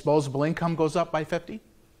 then disposable income goes up by 50.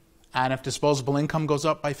 And if disposable income goes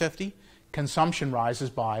up by 50, consumption rises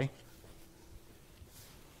by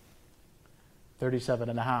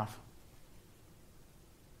 37.5.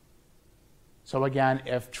 So again,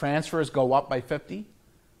 if transfers go up by 50,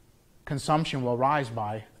 consumption will rise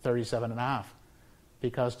by 37.5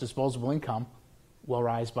 because disposable income will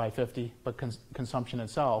rise by 50, but consumption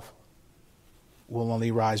itself will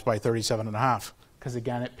only rise by 37.5 because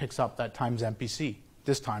again, it picks up that times MPC,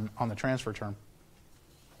 this time on the transfer term.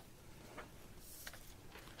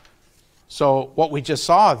 So what we just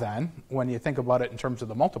saw then, when you think about it in terms of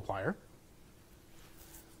the multiplier,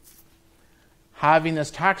 having this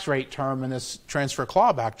tax rate term and this transfer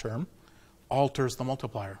clawback term alters the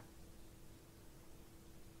multiplier.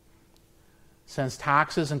 Since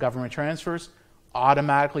taxes and government transfers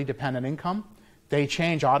automatically depend on income, they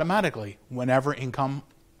change automatically whenever income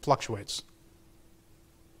fluctuates.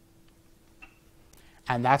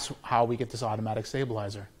 And that's how we get this automatic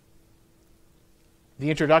stabilizer. The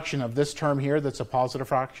introduction of this term here that's a positive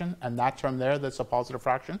fraction and that term there that's a positive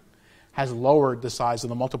fraction has lowered the size of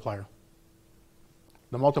the multiplier.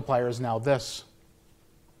 The multiplier is now this.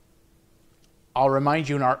 I'll remind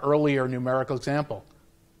you in our earlier numerical example,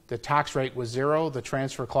 the tax rate was 0, the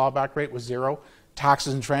transfer clawback rate was 0,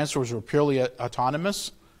 taxes and transfers were purely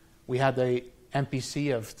autonomous. We had the MPC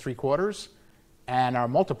of 3/4, and our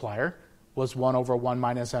multiplier was 1 over 1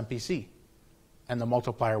 minus MPC, and the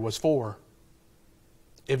multiplier was 4.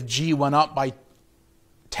 If G went up by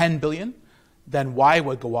 10 billion, then Y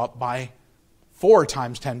would go up by 4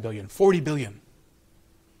 times 10 billion, 40 billion.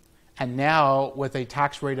 And now, with a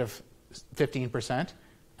tax rate of 15%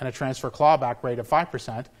 and a transfer clawback rate of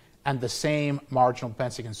 5% and the same marginal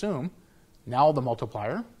expense to consume, now the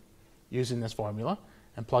multiplier, using this formula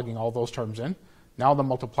and plugging all those terms in, now the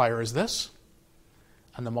multiplier is this,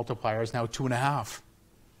 and the multiplier is now 2.5.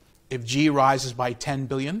 If G rises by 10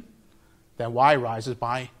 billion, then Y rises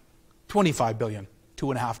by 25 billion,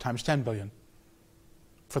 2.5 times 10 billion.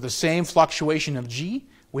 For the same fluctuation of G,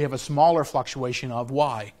 we have a smaller fluctuation of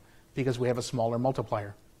Y, because we have a smaller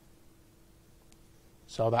multiplier.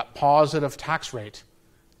 So that positive tax rate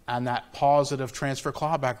and that positive transfer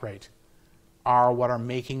clawback rate are what are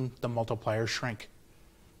making the multiplier shrink.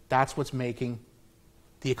 That's what's making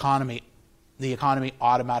the economy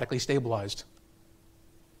automatically stabilized.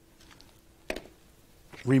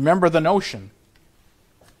 Remember the notion.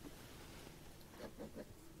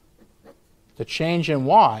 The change in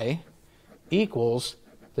Y equals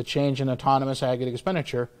the change in autonomous aggregate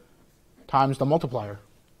expenditure times the multiplier.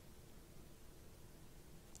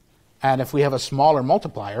 And if we have a smaller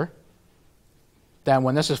multiplier, then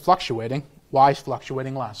when this is fluctuating, Y is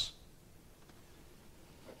fluctuating less.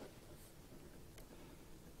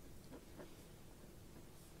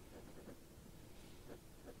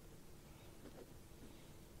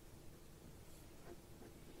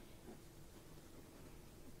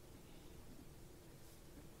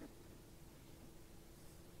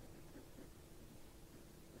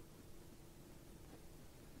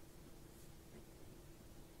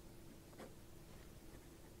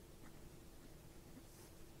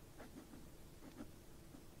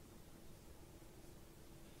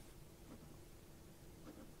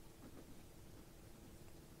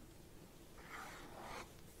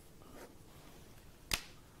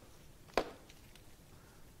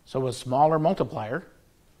 So a smaller multiplier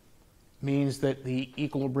means that the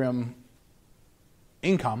equilibrium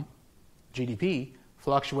income, GDP,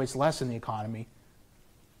 fluctuates less in the economy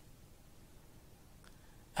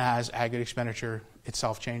as aggregate expenditure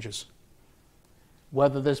itself changes.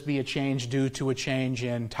 Whether this be a change due to a change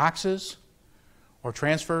in taxes or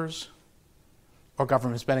transfers or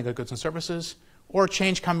government spending on goods and services, or a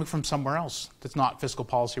change coming from somewhere else that's not fiscal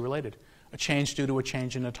policy related, a change due to a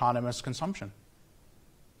change in autonomous consumption,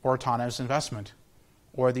 or autonomous investment,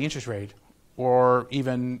 or the interest rate, or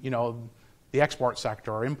even, the export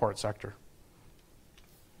sector or import sector.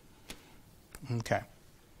 Okay.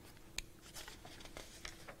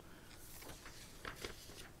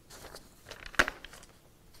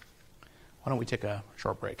 Why don't we take a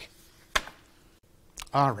short break?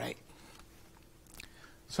 All right.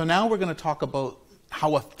 So now we're going to talk about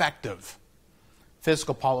how effective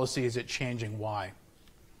fiscal policy is at changing Y.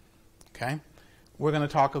 Okay? We're going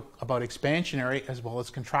to talk about expansionary as well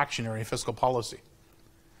as contractionary fiscal policy.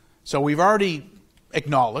 So we've already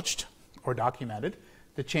acknowledged or documented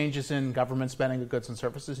the changes in government spending of goods and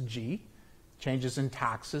services, G, changes in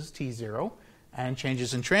taxes, T0, and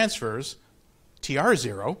changes in transfers,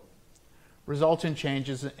 TR0, result in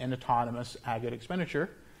changes in autonomous aggregate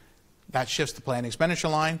expenditure. That shifts the planned expenditure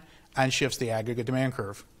line and shifts the aggregate demand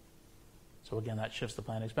curve. So again, that shifts the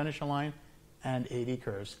planned expenditure line and AD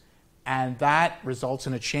curves. And that results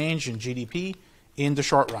in a change in GDP in the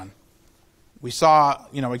short run. We saw,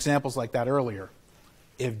 examples like that earlier.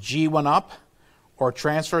 If G went up, or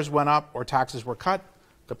transfers went up, or taxes were cut,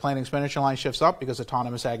 the planned expenditure line shifts up because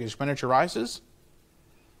autonomous aggregate expenditure rises.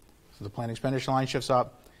 So the planned expenditure line shifts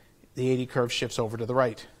up, the AD curve shifts over to the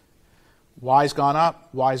right. Y's gone up,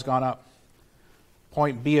 Y's gone up.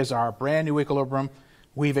 Point B is our brand new equilibrium.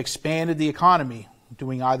 We've expanded the economy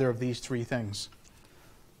doing either of these three things.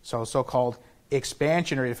 So so-called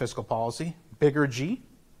expansionary fiscal policy, bigger G,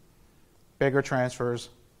 bigger transfers,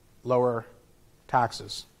 lower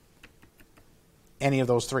taxes. Any of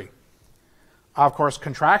those three. Of course,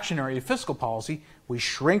 contractionary fiscal policy, we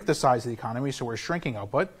shrink the size of the economy, so we're shrinking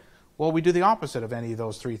output. Well, we do the opposite of any of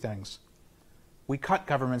those three things. We cut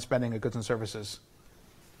government spending of goods and services,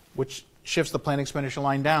 which shifts the planned expenditure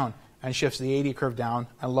line down and shifts the AD curve down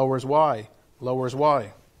and lowers Y, lowers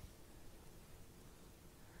Y.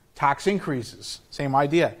 Tax increases, same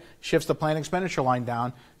idea. Shifts the planned expenditure line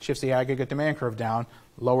down, shifts the aggregate demand curve down,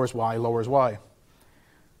 lowers Y, lowers Y.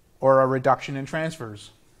 Or a reduction in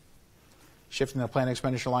transfers. Shifting the planned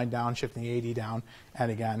expenditure line down, shifting the AD down,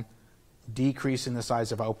 and again, decreasing the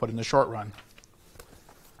size of output in the short run.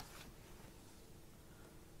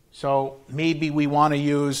 So maybe we want to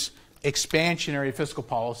use expansionary fiscal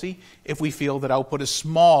policy if we feel that output is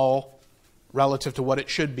small relative to what it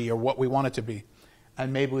should be or what we want it to be.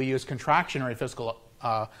 And maybe we use contractionary fiscal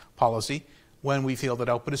policy when we feel that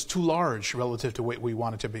output is too large relative to what we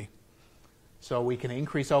want it to be. So we can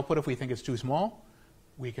increase output if we think it's too small.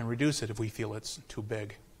 We can reduce it if we feel it's too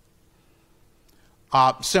big.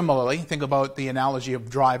 Similarly, think about the analogy of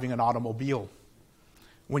driving an automobile.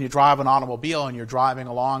 When you drive an automobile and you're driving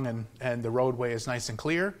along and the roadway is nice and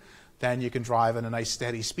clear, then you can drive at a nice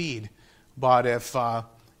steady speed. But if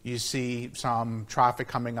you see some traffic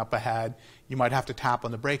coming up ahead, you might have to tap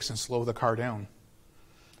on the brakes and slow the car down.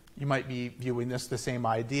 You might be viewing this the same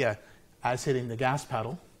idea as hitting the gas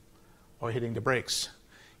pedal or hitting the brakes.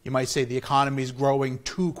 You might say the economy is growing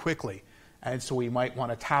too quickly And so we might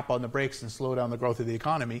want to tap on the brakes and slow down the growth of the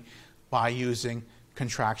economy by using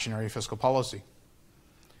contractionary fiscal policy.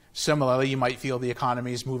 Similarly, you might feel the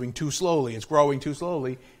economy is moving too slowly, it's growing too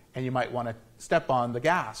slowly, and you might want to step on the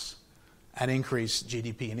gas and increase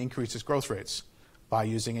GDP and increase its growth rates by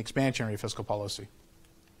using expansionary fiscal policy.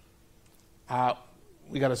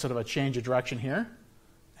 We got a sort of a change of direction here,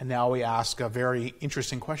 and now we ask a very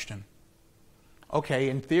interesting question. Okay,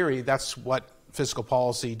 in theory, that's what fiscal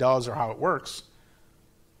policy does or how it works,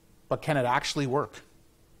 but can it actually work?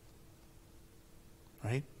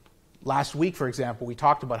 Right? Last week, for example, we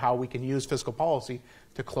talked about how we can use fiscal policy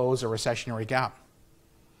to close a recessionary gap.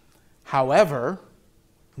 However,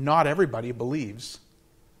 not everybody believes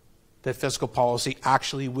that fiscal policy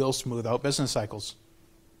actually will smooth out business cycles.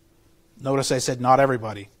 Notice I said not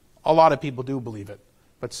everybody. A lot of people do believe it,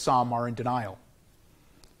 but some are in denial.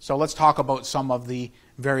 So let's talk about some of the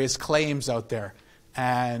various claims out there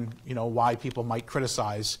and why people might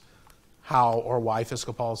criticize how or why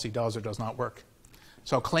fiscal policy does or does not work.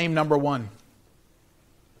 So claim number one,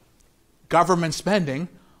 government spending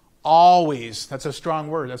always, that's a strong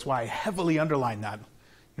word, that's why I heavily underline that.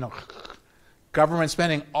 Government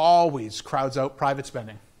spending always crowds out private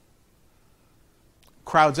spending.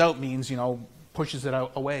 Crowds out means, pushes it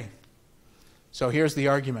out away. So here's the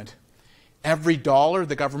argument. Every dollar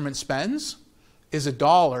the government spends is a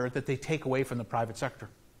dollar that they take away from the private sector.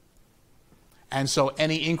 And so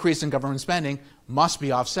any increase in government spending must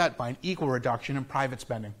be offset by an equal reduction in private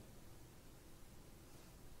spending.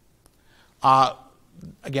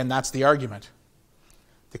 Again, that's the argument.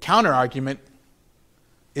 The counter-argument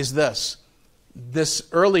is this. This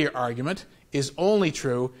earlier argument is only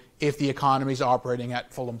true if the economy is operating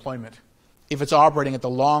at full employment, if it's operating at the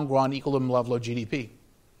long-run equilibrium level of GDP.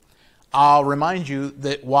 I'll remind you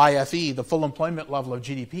that YFE, the full employment level of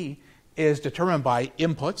GDP, is determined by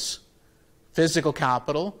inputs, physical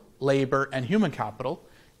capital, labor and human capital,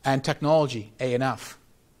 and technology, A&F.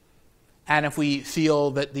 And if we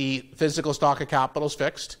feel that the physical stock of capital is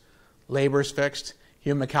fixed, labor is fixed,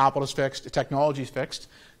 human capital is fixed, technology is fixed,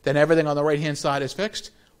 then everything on the right-hand side is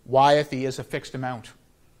fixed. YFE is a fixed amount.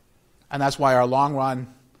 And that's why our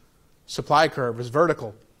long-run supply curve is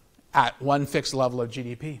vertical at one fixed level of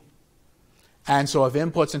GDP. And so if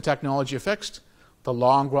inputs and technology are fixed, the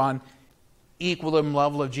long-run equilibrium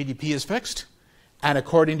level of GDP is fixed. And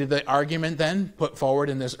according to the argument then put forward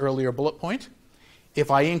in this earlier bullet point, if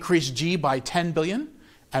I increase G by 10 billion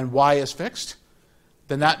and Y is fixed,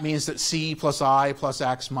 then that means that C plus I plus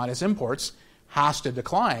X minus imports has to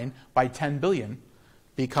decline by 10 billion,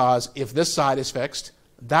 because if this side is fixed,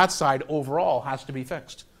 that side overall has to be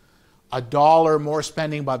fixed. $1 more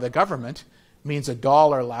spending by the government means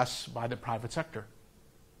 $1 less by the private sector.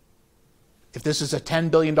 If this is a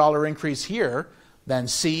 $10 billion increase here, then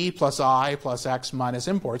C plus I plus X minus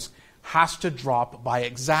imports has to drop by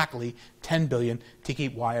exactly 10 billion to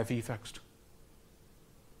keep YFE fixed.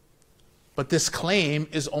 But this claim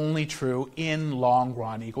is only true in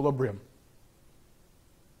long-run equilibrium.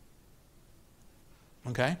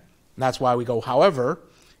 Okay? And that's why we go, however,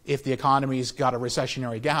 if the economy's got a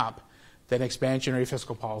recessionary gap, then expansionary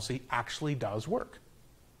fiscal policy actually does work.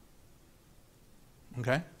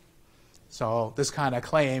 Okay? So this kind of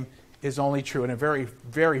claim is only true in a very,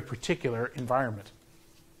 very particular environment.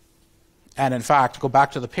 And in fact, go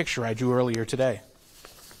back to the picture I drew earlier today.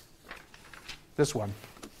 This one.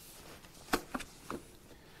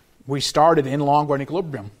 We started in long-run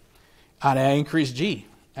equilibrium, and I increased G,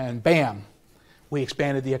 and bam, we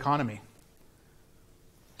expanded the economy.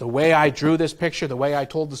 The way I drew this picture, the way I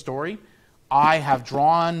told the story, I have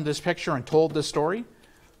drawn this picture and told this story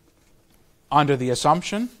under the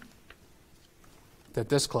assumption that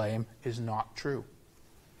this claim is not true.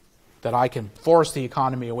 That I can force the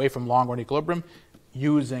economy away from long-run equilibrium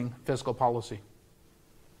using fiscal policy.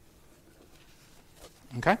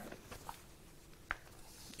 Okay?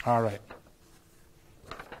 All right.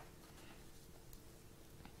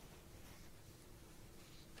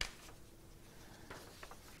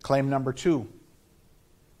 Claim number 2.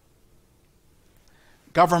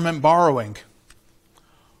 Government borrowing.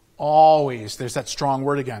 Always, there's that strong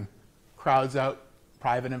word again, crowds out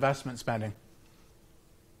private investment spending.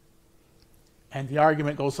 And the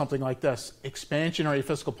argument goes something like this. Expansionary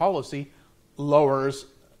fiscal policy lowers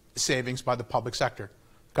savings by the public sector,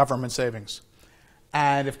 government savings.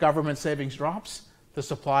 And if government savings drops, the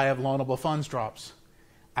supply of loanable funds drops.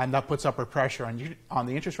 And that puts upward pressure on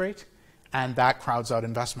the interest rate, and that crowds out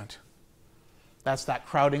investment. That's that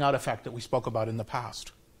crowding out effect that we spoke about in the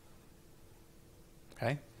past.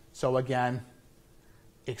 Okay? So again,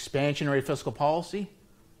 expansionary fiscal policy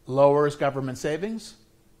lowers government savings,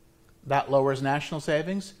 that lowers national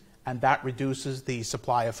savings, and that reduces the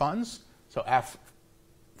supply of funds. So F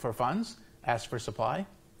for funds, S for supply.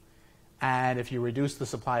 And if you reduce the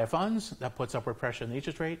supply of funds, that puts upward pressure on the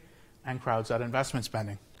interest rate and crowds out investment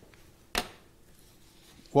spending.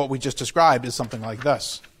 What we just described is something like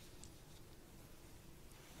this.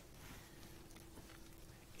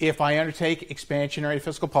 If I undertake expansionary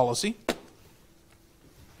fiscal policy,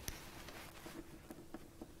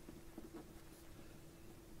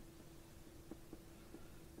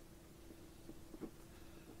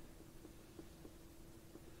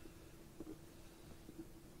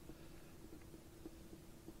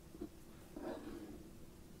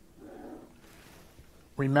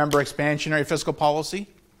 remember, expansionary fiscal policy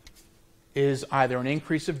is either an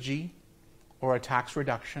increase of G or a tax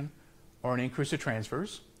reduction or an increase of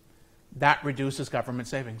transfers. That reduces government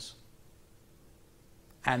savings.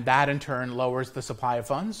 And that in turn lowers the supply of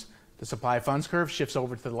funds. The supply of funds curve shifts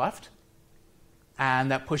over to the left,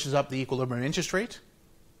 and that pushes up the equilibrium interest rate,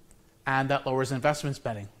 and that lowers investment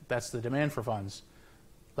spending. That's the demand for funds.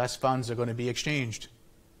 Less funds are going to be exchanged.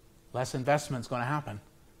 Less investment is going to happen.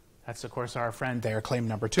 That's, of course, our friend there, claim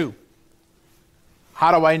number 2.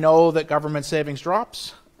 How do I know that government savings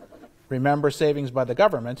drops? Remember, savings by the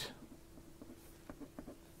government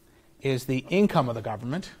is the income of the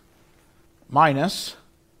government minus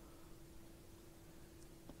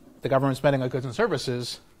the government spending on goods and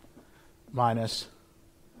services minus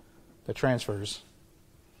the transfers.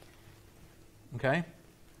 Okay?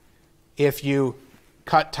 If you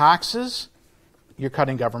cut taxes, you're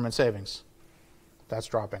cutting government savings. That's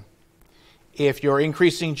dropping. If you're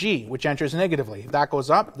increasing G, which enters negatively, that goes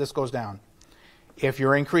up, this goes down. If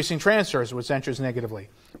you're increasing transfers, which enters negatively,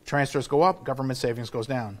 transfers go up, government savings goes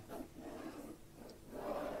down.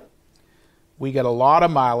 We get a lot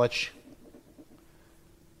of mileage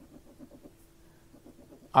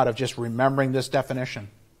out of just remembering this definition.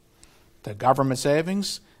 The government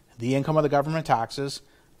savings, the income of the government taxes,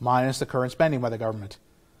 minus the current spending by the government.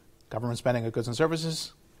 Government spending of goods and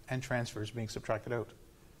services, and transfers being subtracted out.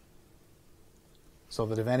 So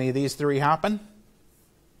that if any of these three happen,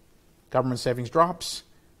 government savings drops,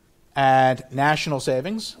 and national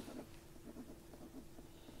savings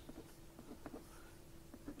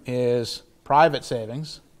is private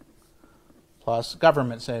savings plus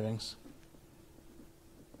government savings.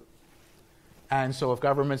 And so if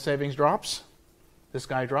government savings drops, this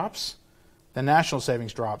guy drops, then national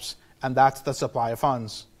savings drops, and that's the supply of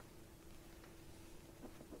funds.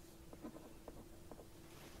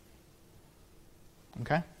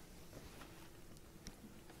 Okay?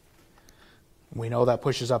 We know that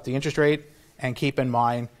pushes up the interest rate, and keep in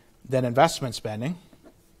mind that investment spending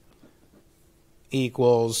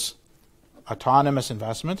equals autonomous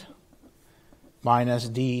investment minus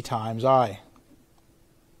D times I,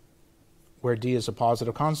 where D is a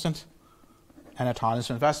positive constant and autonomous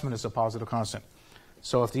investment is a positive constant.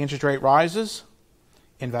 So if the interest rate rises,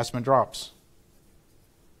 investment drops.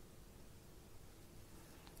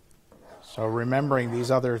 So remembering these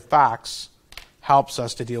other facts helps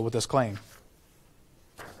us to deal with this claim.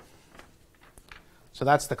 So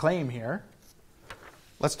that's the claim here.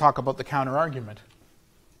 Let's talk about the counter-argument.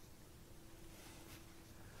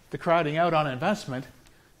 The crowding out on investment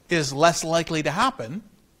is less likely to happen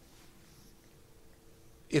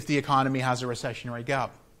if the economy has a recessionary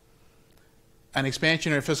gap. An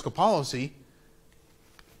expansionary fiscal policy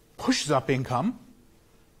pushes up income,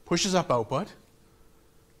 pushes up output,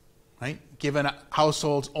 right? Given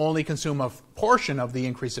households only consume a portion of the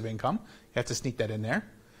increase of income, you have to sneak that in there.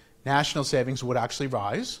 National savings would actually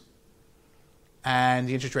rise, and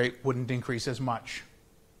the interest rate wouldn't increase as much.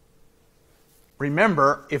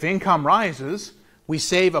 Remember, if income rises, we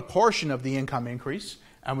save a portion of the income increase,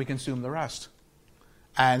 and we consume the rest.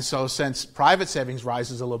 And so since private savings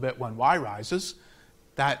rises a little bit when Y rises,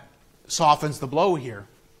 that softens the blow here.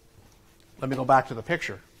 Let me go back to the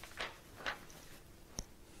picture.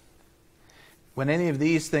 When any of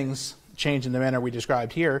these things change in the manner we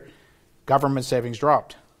described here, government savings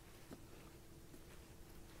dropped,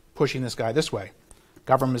 pushing this guy this way.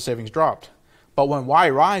 Government savings dropped. But when Y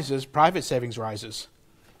rises, private savings rises,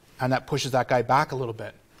 and that pushes that guy back a little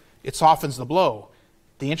bit. It softens the blow.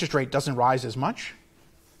 The interest rate doesn't rise as much,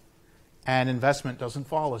 and investment doesn't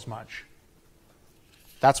fall as much.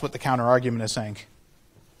 That's what the counter-argument is saying.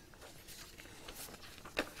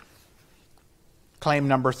 Claim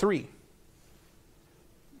number 3.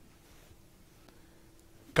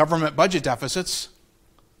 Government budget deficits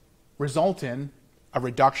result in a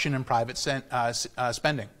reduction in private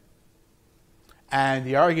spending. And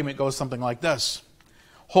the argument goes something like this.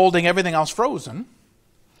 Holding everything else frozen,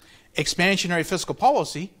 expansionary fiscal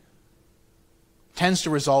policy tends to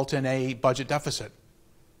result in a budget deficit.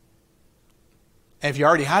 And if you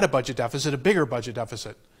already had a budget deficit, a bigger budget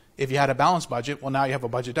deficit. If you had a balanced budget, well, now you have a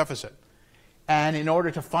budget deficit. And in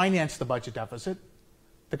order to finance the budget deficit,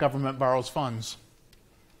 the government borrows funds.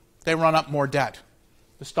 They run up more debt.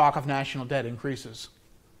 The stock of national debt increases.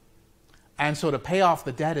 And so to pay off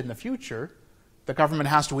the debt in the future, the government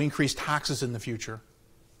has to increase taxes in the future.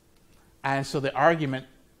 And so the argument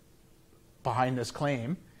behind this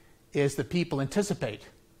claim is that people anticipate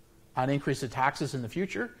an increase in taxes in the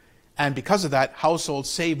future, and because of that, households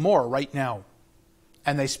save more right now,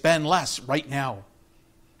 and they spend less right now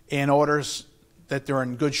in order that they're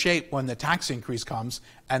in good shape when the tax increase comes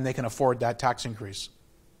and they can afford that tax increase.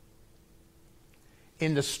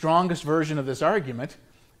 In the strongest version of this argument,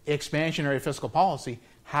 expansionary fiscal policy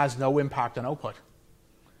has no impact on output.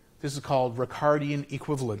 This is called Ricardian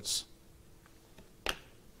equivalence.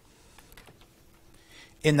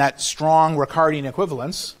 In that strong Ricardian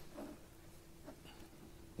equivalence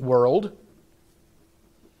world,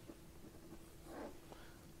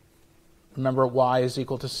 remember y is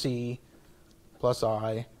equal to c plus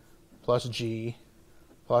I plus g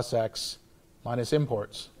plus x minus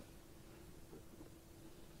imports.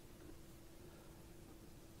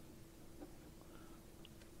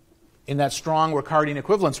 In that strong Ricardian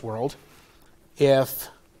equivalence world, if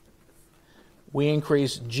we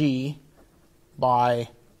increase G by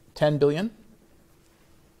 10 billion,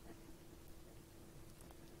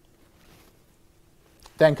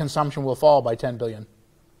 then consumption will fall by 10 billion.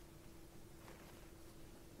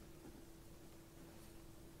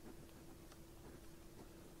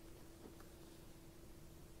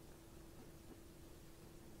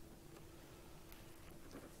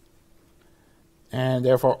 And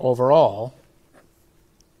therefore, overall,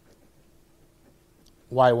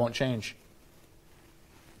 Y won't change.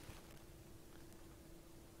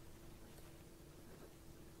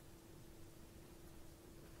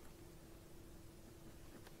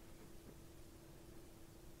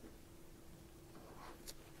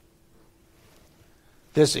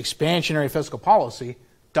 This expansionary fiscal policy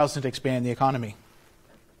doesn't expand the economy.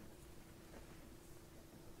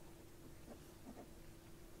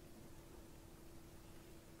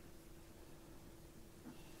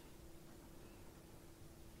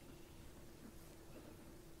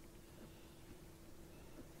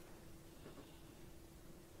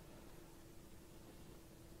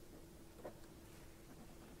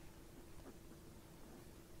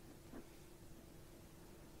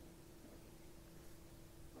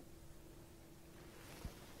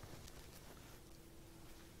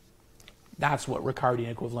 That's what Ricardian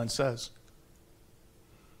equivalence says.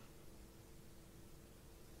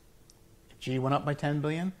 If G went up by 10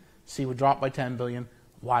 billion, C would drop by 10 billion,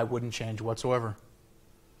 Y wouldn't change whatsoever.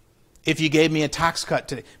 If you gave me a tax cut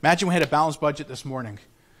today, imagine we had a balanced budget this morning,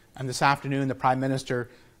 and this afternoon the Prime Minister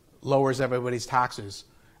lowers everybody's taxes,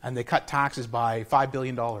 and they cut taxes by $5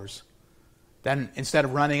 billion. Then instead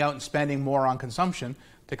of running out and spending more on consumption,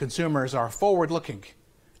 the consumers are forward-looking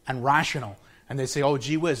and rational. And they say, oh,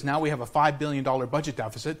 gee whiz, now we have a $5 billion budget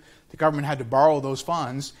deficit. The government had to borrow those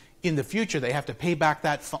funds. In the future, they have to pay back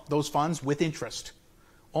those funds with interest.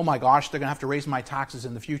 Oh my gosh, they're going to have to raise my taxes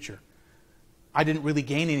in the future. I didn't really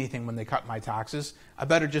gain anything when they cut my taxes. I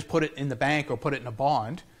better just put it in the bank or put it in a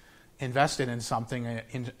bond, invest it in something,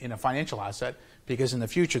 in a financial asset, because in the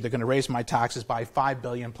future, they're going to raise my taxes by $5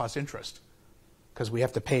 billion plus interest, because we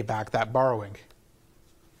have to pay back that borrowing.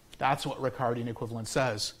 That's what Ricardian equivalence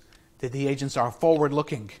says. That the agents are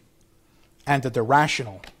forward-looking and that they're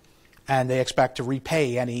rational and they expect to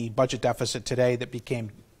repay any budget deficit today that became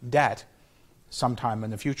debt sometime in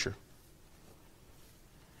the future.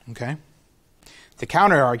 Okay? The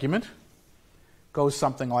counter-argument goes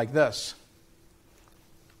something like this.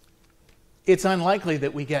 It's unlikely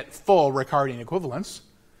that we get full Ricardian equivalence.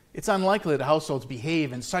 It's unlikely that households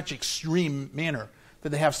behave in such extreme manner, that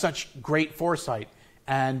they have such great foresight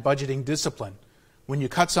and budgeting discipline. When you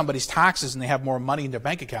cut somebody's taxes and they have more money in their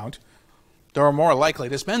bank account, they're more likely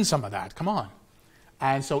to spend some of that. Come on.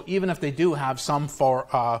 And so even if they do have some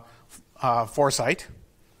foresight,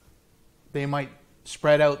 they might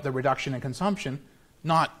spread out the reduction in consumption,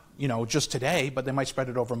 not just today, but they might spread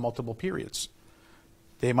it over multiple periods.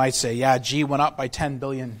 They might say, yeah, G went up by 10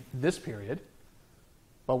 billion this period,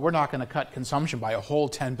 but we're not going to cut consumption by a whole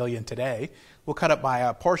 10 billion today. We'll cut it by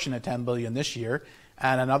a portion of 10 billion this year,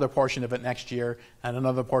 and another portion of it next year, and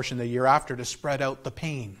another portion the year after, to spread out the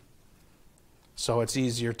pain. So it's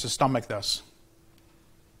easier to stomach this.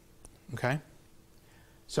 Okay?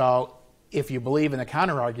 So if you believe in the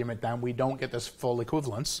counter-argument, then we don't get this full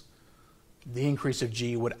equivalence. The increase of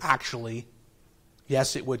G would actually,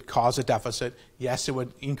 Yes, it would cause a deficit. Yes, it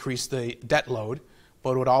would increase the debt load,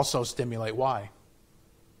 but it would also stimulate Y.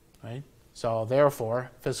 Right? So therefore,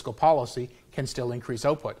 fiscal policy can still increase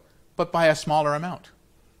output, but by a smaller amount.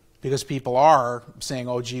 Because people are saying,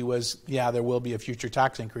 oh, gee whiz, yeah, there will be a future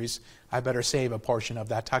tax increase. I better save a portion of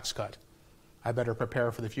that tax cut. I better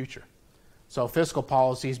prepare for the future. So fiscal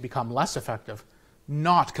policies become less effective,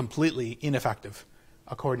 not completely ineffective,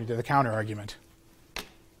 according to the counter-argument.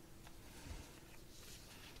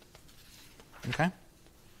 Okay?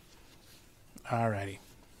 All righty.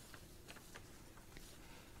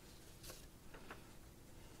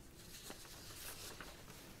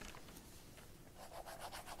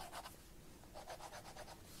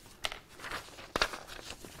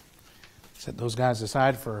 Set those guys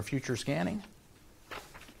aside for future scanning.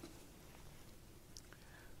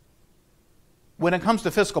 When it comes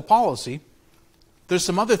to fiscal policy, there's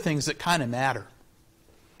some other things that kind of matter.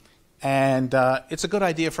 And it's a good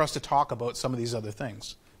idea for us to talk about some of these other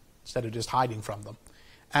things instead of just hiding from them.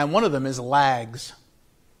 And one of them is lags.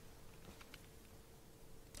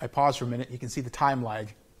 I pause for a minute. You can see the time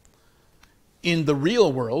lag. In the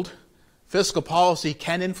real world, fiscal policy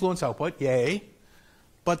can influence output, yay,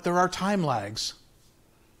 but there are time lags,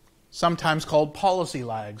 sometimes called policy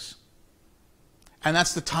lags. And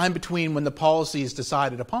that's the time between when the policy is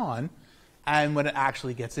decided upon and when it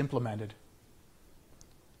actually gets implemented.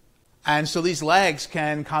 And so these lags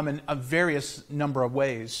can come in a various number of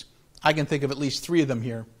ways. I can think of at least 3 of them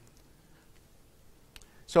here.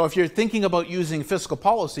 So if you're thinking about using fiscal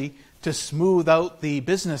policy to smooth out the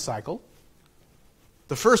business cycle,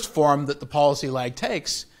 the first form that the policy lag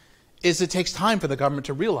takes is it takes time for the government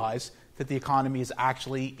to realize that the economy is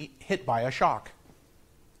actually hit by a shock.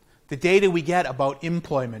 The data we get about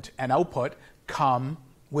employment and output come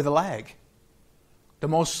with a lag. The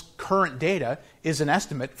most current data is an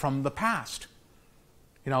estimate from the past.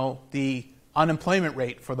 You know, the unemployment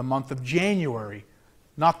rate for the month of January,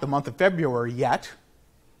 not the month of February yet,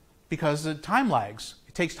 because of time lags.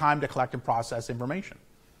 It takes time to collect and process information.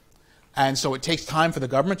 And so it takes time for the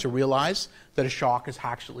government to realize that a shock has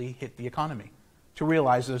actually hit the economy, to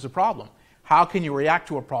realize there's a problem. How can you react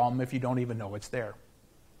to a problem if you don't even know it's there?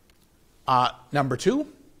 Number 2,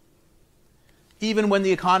 even when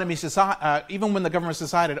the government's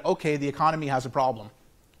decided, okay, the economy has a problem,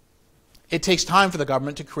 it takes time for the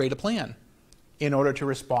government to create a plan in order to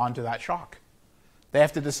respond to that shock. They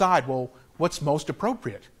have to decide, well, what's most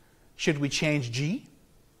appropriate? Should we change G?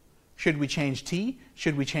 Should we change T?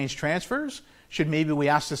 Should we change transfers? Should maybe we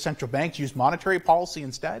ask the central bank to use monetary policy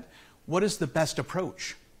instead? What is the best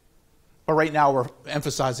approach? But right now we're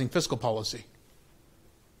emphasizing fiscal policy.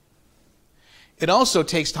 It also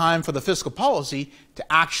takes time for the fiscal policy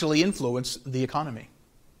to actually influence the economy.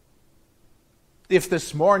 If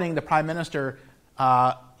this morning the Prime Minister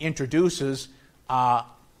introduces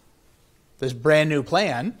this brand new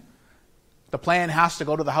plan, the plan has to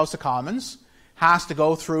go to the House of Commons, has to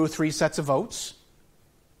go through 3 sets of votes,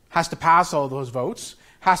 has to pass all those votes,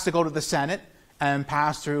 has to go to the Senate and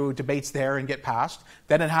pass through debates there and get passed.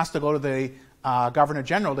 Then it has to go to the Governor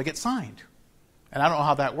General to get signed. And I don't know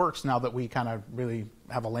how that works now that we kind of really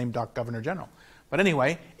have a lame duck Governor General. But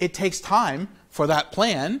anyway, it takes time for that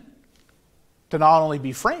plan to not only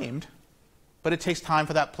be framed, but it takes time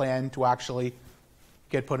for that plan to actually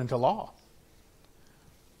get put into law.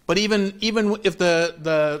 But even if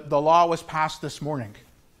the law was passed this morning,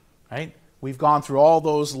 right? We've gone through all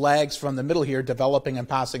those lags from the middle here, developing and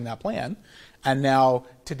passing that plan, and now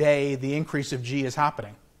today the increase of G is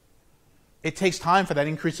happening. It takes time for that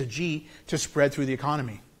increase of G to spread through the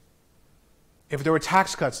economy. If there were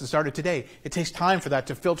tax cuts that started today, it takes time for that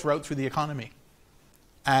to filter out through the economy.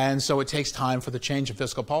 And so it takes time for the change of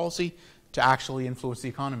fiscal policy to actually influence the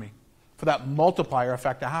economy, for that multiplier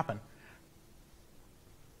effect to happen.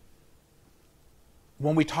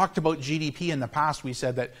 When we talked about GDP in the past, we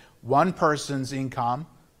said that one person's income,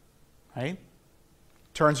 right,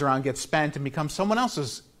 turns around, gets spent, and becomes someone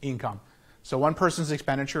else's income. So one person's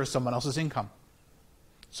expenditure is someone else's income.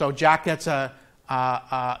 So Jack gets a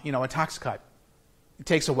tax cut. It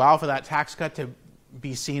takes a while for that tax cut to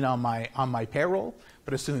be seen on my payroll,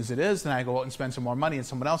 but as soon as it is, then I go out and spend some more money, and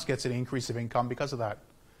someone else gets an increase of income because of that.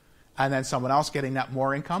 And then someone else getting that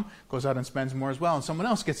more income goes out and spends more as well, and someone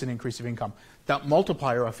else gets an increase of income. That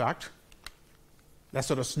multiplier effect, that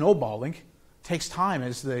sort of snowballing, takes time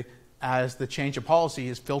as the change of policy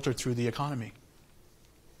is filtered through the economy.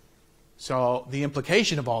 So the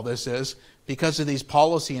implication of all this is, because of these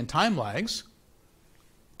policy and time lags,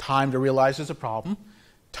 time to realize there's a problem,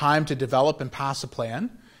 time to develop and pass a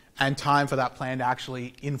plan, and time for that plan to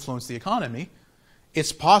actually influence the economy,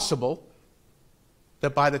 it's possible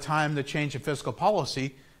that by the time the change in fiscal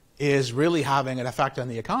policy is really having an effect on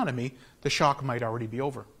the economy, the shock might already be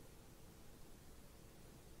over.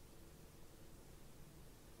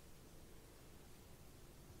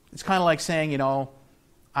 It's kind of like saying, in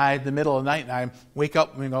the middle of the night, and I wake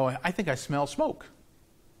up and go, I think I smell smoke.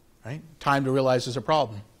 Right? Time to realize there's a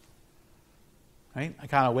problem. Right? I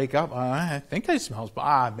kind of wake up, I think I smell smoke.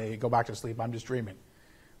 I may go back to sleep, I'm just dreaming.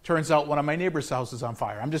 Turns out one of my neighbor's houses is on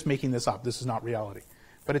fire. I'm just making this up. This is not reality.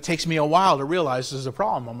 But it takes me a while to realize there's a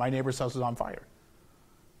problem when my neighbor's house is on fire.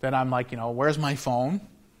 Then I'm like, where's my phone?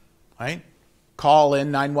 Right? Call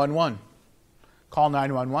in 911. Call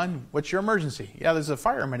 911. What's your emergency? Yeah, there's a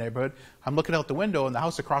fire in my neighborhood. I'm looking out the window and the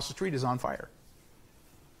house across the street is on fire.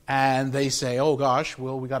 And they say, oh gosh,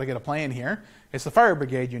 well, we got to get a plane here. It's the fire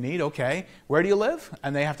brigade you need. Okay. Where do you live?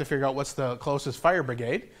 And they have to figure out what's the closest fire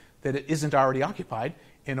brigade that it isn't already occupied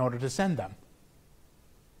in order to send them.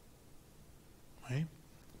 Right?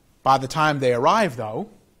 By the time they arrive, though,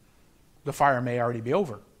 the fire may already be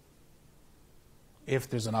over. If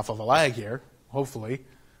there's enough of a lag here, hopefully,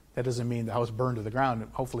 that doesn't mean the house burned to the ground.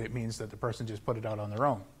 Hopefully it means that the person just put it out on their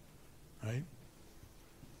own. Right?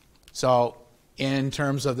 So, in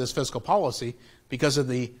terms of this fiscal policy, because of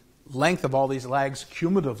the length of all these lags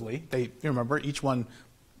cumulatively, remember, each one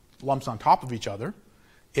lumps on top of each other,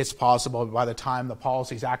 it's possible by the time the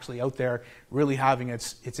policy is actually out there really having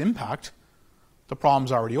its impact, the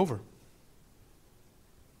problem's already over.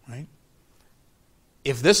 Right?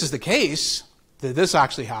 If this is the case, that this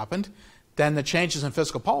actually happened, then the changes in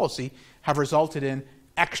fiscal policy have resulted in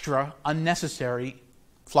extra unnecessary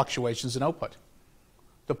fluctuations in output.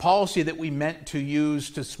 The policy that we meant to use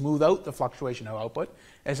to smooth out the fluctuation of output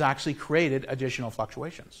has actually created additional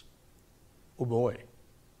fluctuations. Oh boy.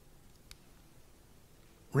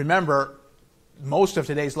 Remember, most of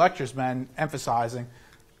today's lecture has been emphasizing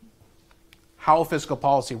how fiscal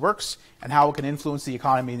policy works and how it can influence the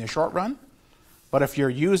economy in the short run. But if you're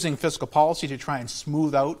using fiscal policy to try and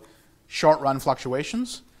smooth out short-run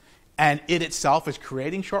fluctuations, and it itself is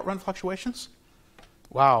creating short-run fluctuations,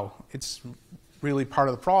 wow, it's really part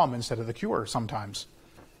of the problem instead of the cure sometimes.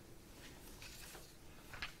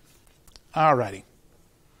 Alrighty.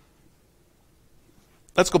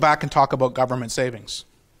 Let's go back and talk about government savings.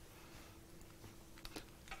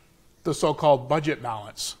 The so-called budget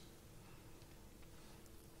balance.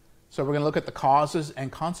 So we're going to look at the causes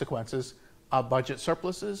and consequences of budget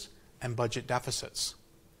surpluses and budget deficits.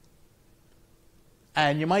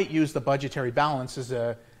 And you might use the budgetary balance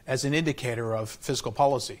as an indicator of fiscal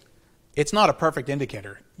policy. It's not a perfect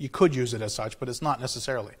indicator. You could use it as such, but it's not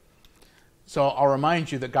necessarily. So I'll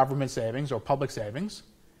remind you that government savings or public savings,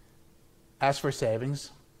 as for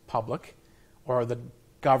savings, public, or the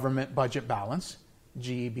government budget balance,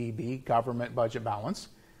 GBB, government budget balance,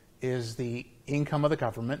 is the income of the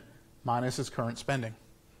government minus its current spending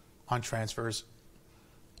on transfers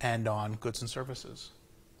and on goods and services.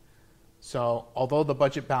 So although the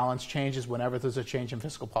budget balance changes whenever there's a change in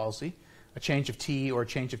fiscal policy, a change of T or a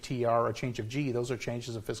change of TR or a change of G, those are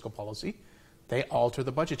changes of fiscal policy, they alter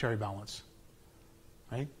the budgetary balance.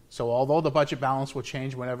 Right? So although the budget balance will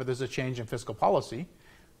change whenever there's a change in fiscal policy,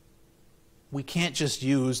 we can't just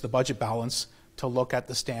use the budget balance to look at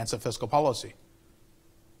the stance of fiscal policy.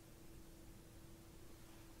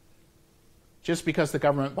 Just because the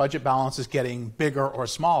government budget balance is getting bigger or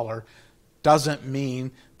smaller doesn't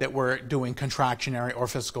mean that we're doing contractionary or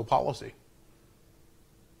fiscal policy.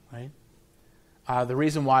 Right? The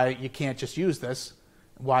reason why you can't just use this,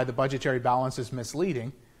 why the budgetary balance is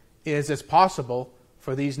misleading, is it's possible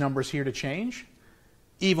for these numbers here to change,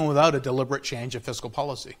 even without a deliberate change of fiscal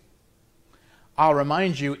policy. I'll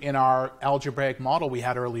remind you, in our algebraic model we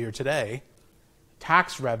had earlier today,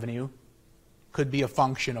 tax revenue could be a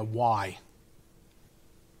function of Y.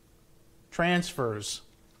 Transfers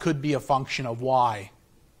could be a function of Y.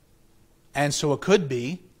 And so it could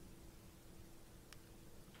be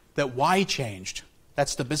that Y changed.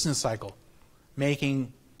 That's the business cycle.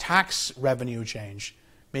 Making tax revenue change,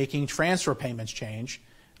 making transfer payments change,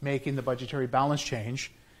 making the budgetary balance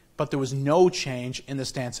change, but there was no change in the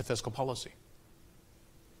stance of fiscal policy.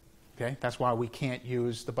 Okay? That's why we can't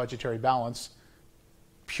use the budgetary balance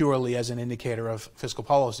purely as an indicator of fiscal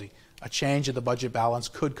policy. A change of the budget balance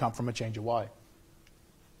could come from a change of Y.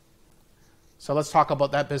 So let's talk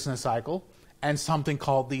about that business cycle and something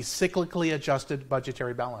called the cyclically adjusted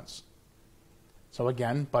budgetary balance. So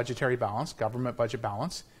again, budgetary balance, government budget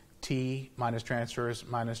balance, T minus transfers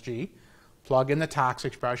minus G. Plug in the tax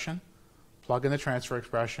expression, plug in the transfer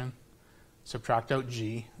expression, subtract out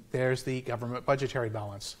G. There's the government budgetary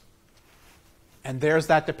balance. And there's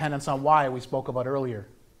that dependence on Y we spoke about earlier.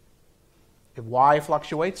 If Y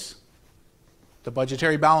fluctuates, the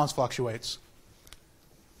budgetary balance fluctuates.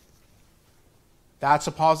 That's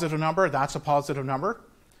a positive number, that's a positive number.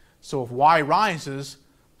 So if Y rises,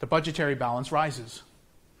 the budgetary balance rises.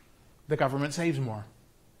 The government saves more.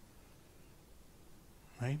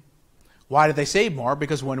 Right? Why do they save more?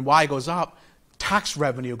 Because when Y goes up, tax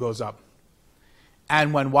revenue goes up.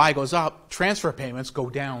 And when Y goes up, transfer payments go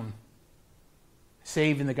down,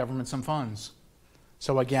 saving the government some funds.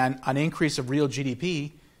 So again, an increase of real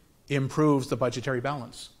GDP improves the budgetary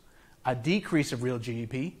balance. A decrease of real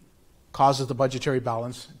GDP causes the budgetary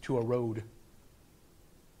balance to erode.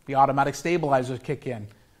 The automatic stabilizers kick in.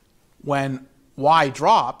 When Y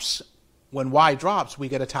drops, we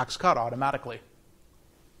get a tax cut automatically.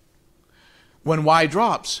 When Y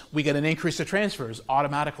drops, we get an increase of transfers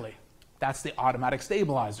automatically. That's the automatic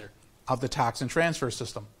stabilizer of the tax and transfer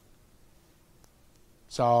system.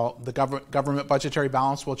 So the government budgetary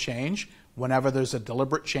balance will change whenever there's a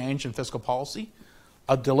deliberate change in fiscal policy,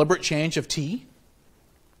 a deliberate change of T,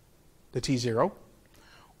 the T0,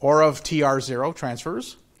 or of TR0,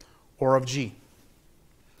 transfers, or of G.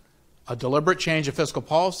 A deliberate change of fiscal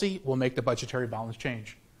policy will make the budgetary balance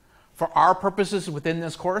change. For our purposes within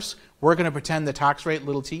this course, we're going to pretend the tax rate,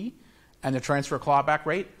 little t, and the transfer clawback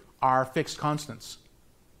rate are fixed constants.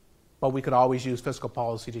 But we could always use fiscal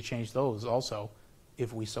policy to change those also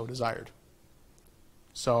if we so desired.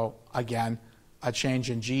 So again, a change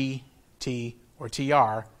in G, T, or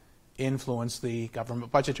TR influence the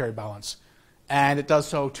government budgetary balance. And it does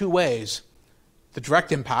so two ways. The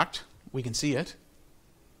direct impact, we can see it,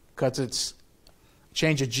 because it's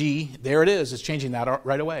change of G, there it is, it's changing that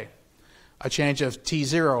right away. A change of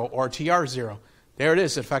T0 or TR0, there it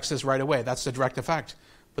is, it affects this right away. That's the direct effect.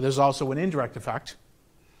 But there's also an indirect effect,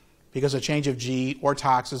 because a change of G or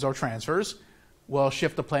taxes or transfers will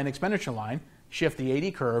shift the planned expenditure line, shift the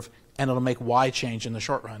AD curve, and it'll make Y change in the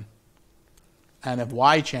short run. And if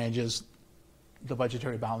Y changes, the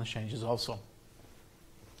budgetary balance changes also.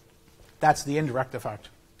 That's the indirect effect.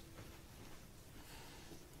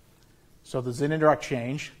 So there's an indirect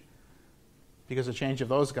change, because the change of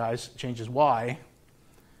those guys changes Y,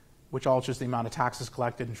 which alters the amount of taxes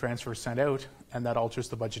collected and transfers sent out, and that alters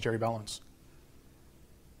the budgetary balance.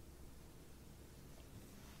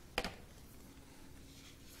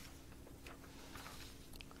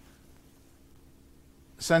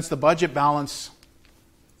 Since the budget balance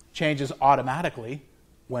changes automatically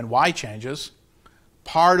when Y changes,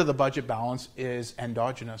 part of the budget balance is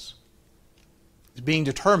endogenous. It's being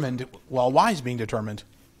determined while Y is being determined,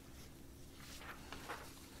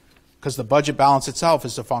 because the budget balance itself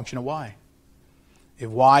is a function of Y. If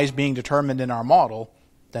Y is being determined in our model,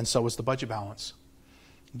 then so is the budget balance,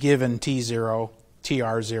 given T0,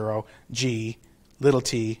 TR0, G, little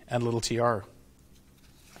t, and little tr.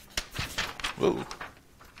 Whoa.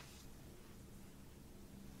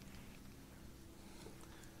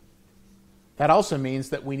 That also means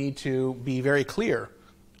that we need to be very clear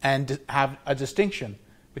and have a distinction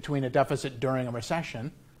between a deficit during a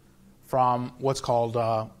recession from what's called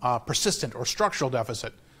a persistent or structural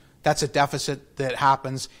deficit. That's a deficit that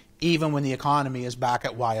happens even when the economy is back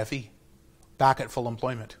at YFE, back at full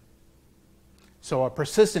employment. So a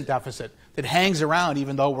persistent deficit that hangs around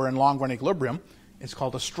even though we're in long-run equilibrium is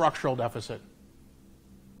called a structural deficit.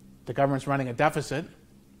 The government's running a deficit,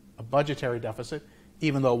 a budgetary deficit,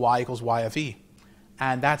 even though Y equals YFE.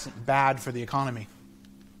 And that's bad for the economy.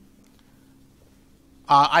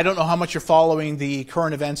 I don't know how much you're following the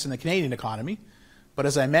current events in the Canadian economy, but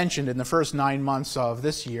as I mentioned, in the first 9 months of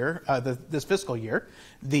this year, this fiscal year,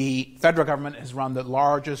 the federal government has run the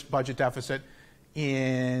largest budget deficit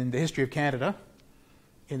in the history of Canada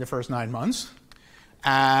in the first 9 months.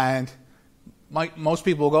 And most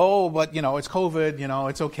people go, oh, but it's COVID,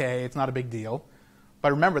 it's okay, it's not a big deal.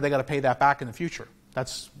 But remember, they got to pay that back in the future.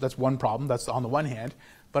 That's one problem. That's on the one hand.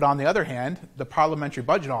 But on the other hand, the Parliamentary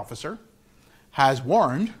Budget Officer has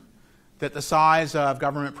warned that the size of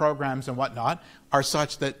government programs and whatnot are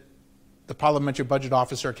such that the Parliamentary Budget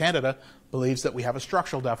Officer of Canada believes that we have a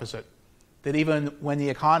structural deficit. That even when the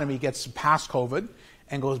economy gets past COVID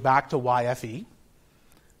and goes back to YFE,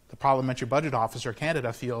 the Parliamentary Budget Officer of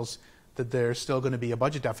Canada feels that there's still going to be a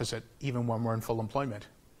budget deficit even when we're in full employment.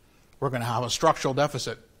 We're going to have a structural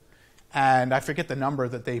deficit. And I forget the number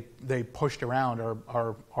that they pushed around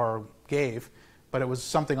or gave, but it was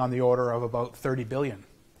something on the order of about 30 billion.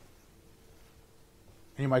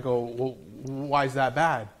 And you might go, well, why is that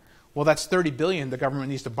bad? Well, that's 30 billion the government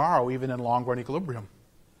needs to borrow even in long-run equilibrium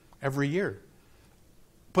every year.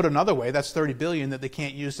 Put another way, that's 30 billion that they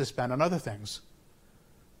can't use to spend on other things,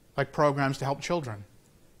 like programs to help children,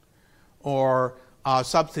 or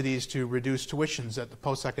subsidies to reduce tuitions at the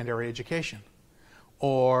post-secondary education,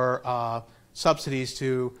 or subsidies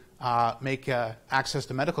to make access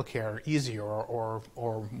to medical care easier or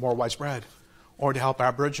more widespread, or to help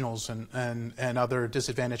Aboriginals and other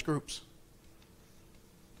disadvantaged groups.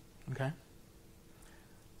 Okay?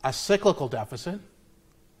 A cyclical deficit,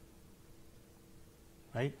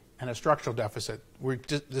 right, and a structural deficit. We're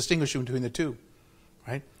distinguishing between the two,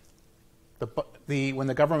 right? When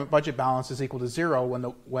the government budget balance is equal to zero,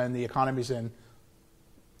 when the economy is in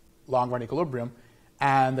long-run equilibrium,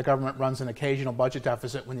 and the government runs an occasional budget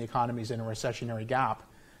deficit when the economy is in a recessionary gap,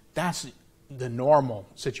 that's the normal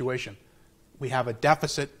situation. We have a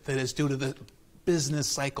deficit that is due to the business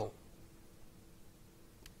cycle.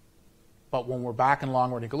 But when we're back in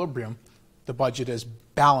long-run equilibrium, the budget is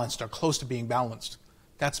balanced or close to being balanced.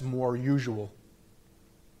 That's more usual.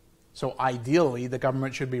 So ideally, the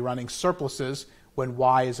government should be running surpluses when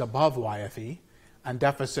Y is above YFE, and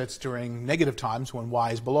deficits during negative times when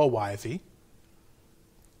Y is below YFE,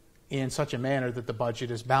 in such a manner that the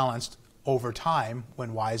budget is balanced over time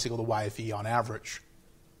when Y is equal to YFE on average.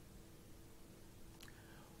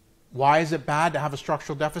 Why is it bad to have a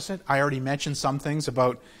structural deficit? I already mentioned some things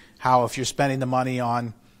about how if you're spending the money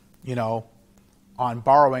on, on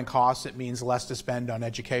borrowing costs, it means less to spend on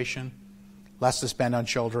education, less to spend on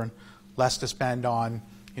children, less to spend on,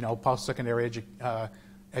 post-secondary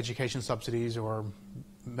education subsidies or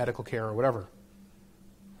medical care or whatever,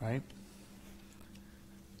 right?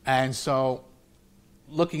 And so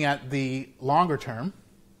looking at the longer term,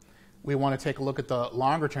 we want to take a look at the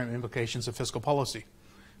longer term implications of fiscal policy.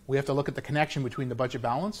 We have to look at the connection between the budget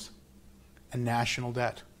balance and national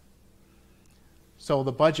debt. So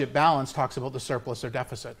the budget balance talks about the surplus or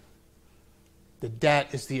deficit. The debt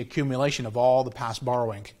is the accumulation of all the past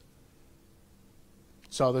borrowing.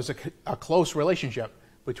 So there's a close relationship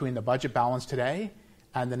between the budget balance today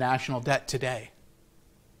and the national debt today.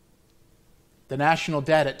 The national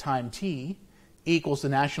debt at time t equals the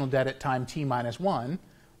national debt at time t minus 1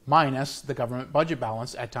 minus the government budget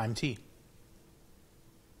balance at time t.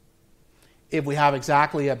 If we have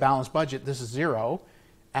exactly a balanced budget, this is 0,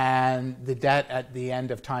 and the debt at the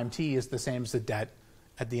end of time t is the same as the debt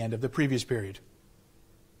at the end of the previous period.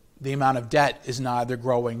 The amount of debt is neither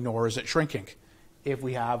growing nor is it shrinking if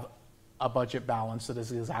we have a budget balance that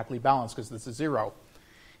is exactly balanced, because this is 0.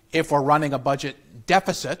 If we're running a budget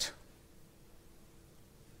deficit,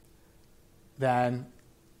 then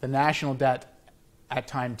the national debt at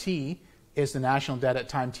time t is the national debt at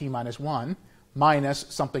time t minus 1 minus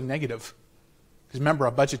something negative. Because remember,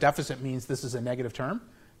 a budget deficit means this is a negative term.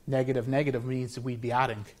 Negative means that we'd be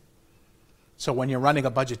adding. So when you're running a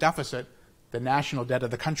budget deficit, the national debt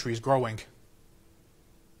of the country is growing.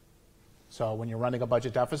 So when you're running a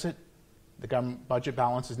budget deficit, the government budget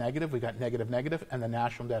balance is negative, we got negative, and the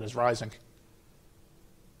national debt is rising.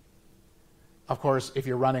 Of course, if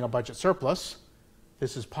you're running a budget surplus,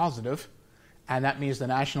 this is positive, and that means the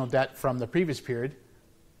national debt from the previous period,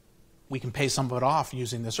 we can pay some of it off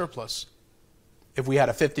using the surplus. If we had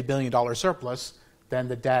a $50 billion surplus, then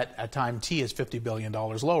the debt at time t is $50 billion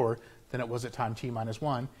lower than it was at time t minus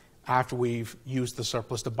 1 after we've used the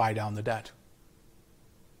surplus to buy down the debt.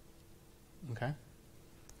 Okay?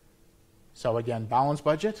 So again, balanced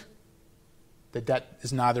budget, the debt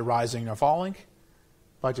is neither rising nor falling.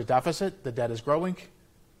 Budget deficit, the debt is growing.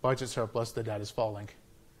 Budget surplus, the debt is falling.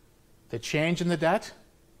 The change in the debt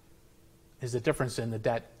is the difference in the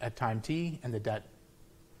debt at time t and the debt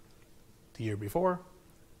the year before,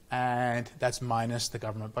 and that's minus the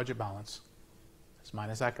government budget balance. It's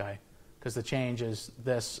minus that guy, because the change is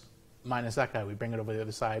this minus that guy. We bring it over the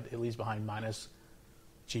other side, it leaves behind minus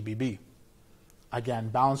GBB. Again,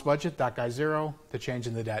 balanced budget, that guy's 0. The change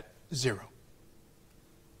in the debt, 0.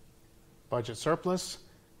 Budget surplus,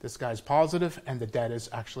 this guy's positive, and the debt is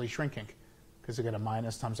actually shrinking, because you get a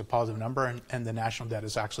minus times a positive number, and the national debt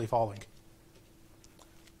is actually falling.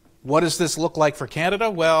 What does this look like for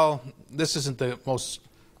Canada? Well, this isn't the most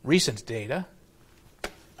recent data.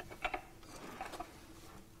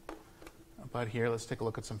 But here, let's take a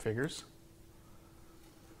look at some figures.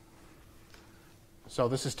 So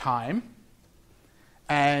this is time.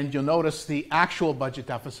 And you'll notice the actual budget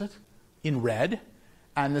deficit in red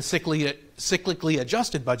and the cyclically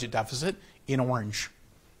adjusted budget deficit in orange.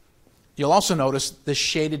 You'll also notice this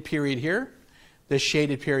shaded period here, this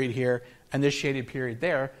shaded period here, and this shaded period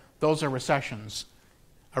there. Those are recessions.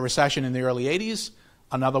 A recession in the early 80s,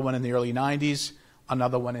 another one in the early 90s,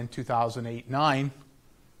 another one in 2008-9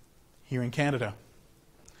 here in Canada.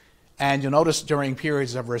 And you'll notice during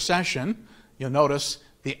periods of recession, you'll notice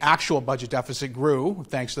the actual budget deficit grew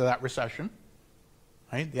thanks to that recession.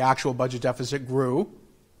 Right? The actual budget deficit grew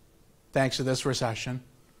thanks to this recession.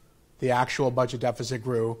 The actual budget deficit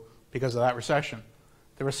grew because of that recession.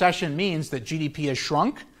 The recession means that GDP has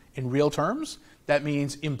shrunk in real terms. That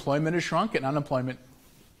means employment has shrunk and unemployment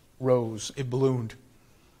rose. It ballooned.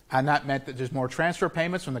 And that meant that there's more transfer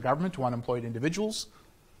payments from the government to unemployed individuals.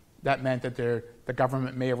 That meant that the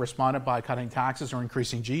government may have responded by cutting taxes or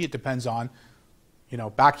increasing G. It depends on,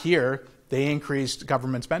 back here, they increased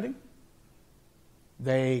government spending,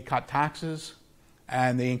 they cut taxes,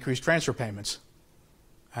 and they increased transfer payments.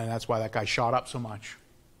 And that's why that guy shot up so much.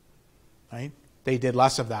 Right? They did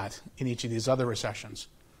less of that in each of these other recessions.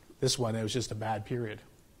 This one, it was just a bad period.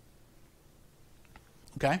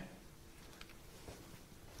 Okay?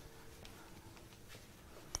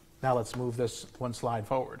 Now let's move this one slide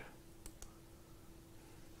forward.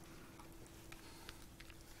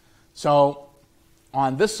 So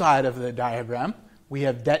on this side of the diagram, we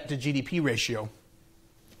have debt to GDP ratio.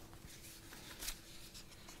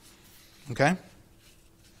 Okay?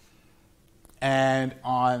 And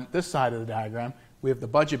on this side of the diagram, we have the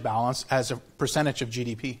budget balance as a percentage of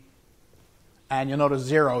GDP. And you'll notice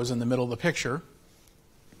zeros in the middle of the picture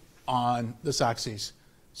on this axis.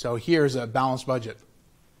 So here's a balanced budget.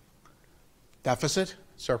 Deficit,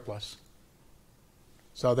 surplus.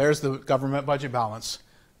 So there's the government budget balance.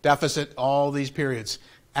 Deficit, all these periods.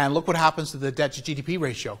 And look what happens to the debt to GDP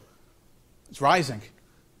ratio. It's rising.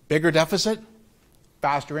 Bigger deficit,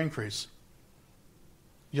 faster increase.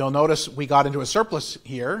 You'll notice we got into a surplus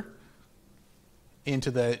here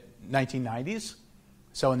into the 1990s.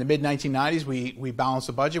 So in the mid-1990s, we balance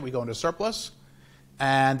the budget, we go into surplus,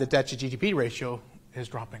 and the debt to GDP ratio is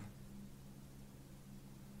dropping.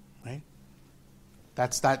 Right?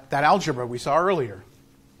 That's that algebra we saw earlier.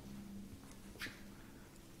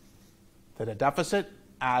 That a deficit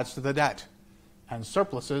adds to the debt, and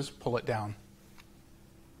surpluses pull it down.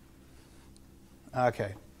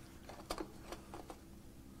 Okay.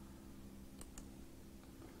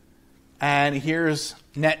 And here's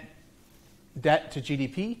net debt to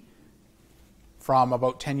GDP from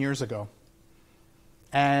about 10 years ago.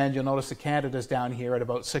 And you'll notice that Canada's down here at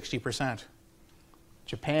about 60%.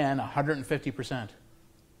 Japan, 150%.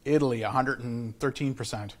 Italy,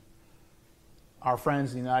 113%. Our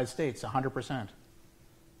friends in the United States, 100%.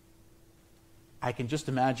 I can just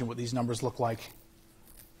imagine what these numbers look like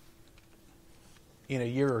in a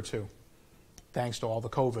year or two, thanks to all the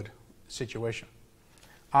COVID situation.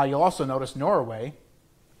 You'll also notice Norway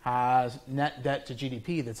has net debt to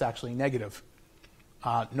GDP that's actually negative.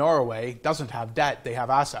 Norway doesn't have debt, they have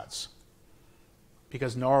assets.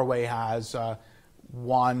 Because Norway has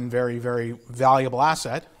one very, very valuable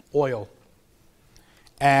asset, oil.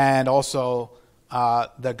 And also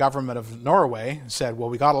the government of Norway said, well,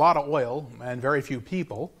 we got a lot of oil and very few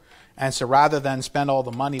people, and so rather than spend all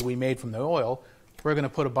the money we made from the oil, we're going to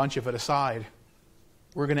put a bunch of it aside.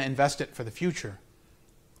 We're going to invest it for the future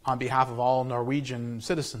on behalf of all Norwegian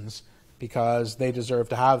citizens, because they deserve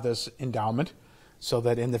to have this endowment so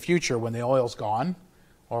that in the future, when the oil's gone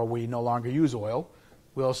or we no longer use oil,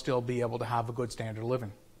 we'll still be able to have a good standard of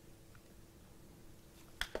living.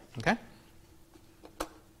 Okay?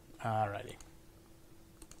 All righty.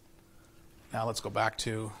 Now let's go back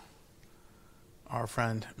to our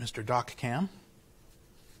friend Mr. DocCam.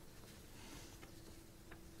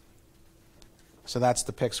 So that's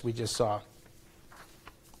the pics we just saw.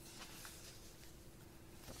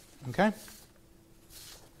 Okay?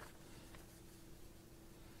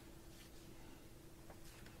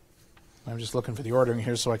 I'm just looking for the ordering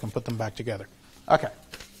here so I can put them back together. Okay.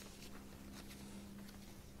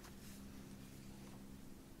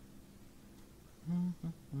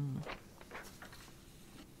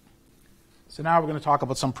 So now we're going to talk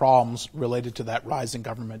about some problems related to that rising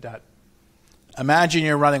government debt. Imagine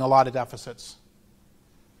you're running a lot of deficits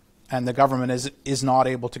and the government is not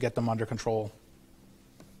able to get them under control.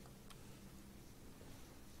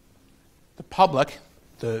 The public,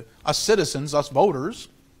 us citizens, us voters,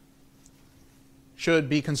 should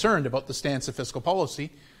be concerned about the stance of fiscal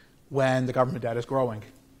policy when the government debt is growing.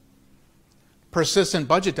 Persistent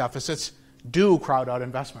budget deficits do crowd out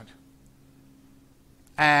investment.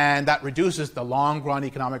 And that reduces the long-run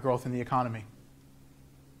economic growth in the economy.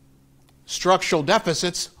 Structural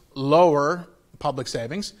deficits lower public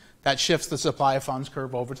savings. That shifts the supply of funds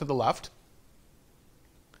curve over to the left.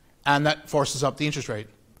 And that forces up the interest rate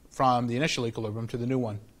from the initial equilibrium to the new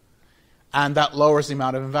one. And that lowers the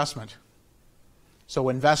amount of investment. So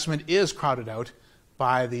investment is crowded out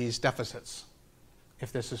by these deficits,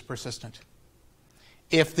 if this is persistent.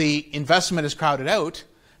 If the investment is crowded out,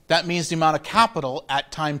 that means the amount of capital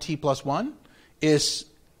at time t plus 1 is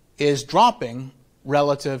dropping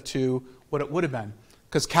relative to what it would have been.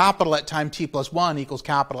 Because capital at time t plus 1 equals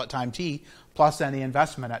capital at time t plus any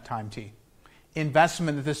investment at time t.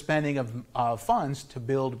 Investment is the spending of funds to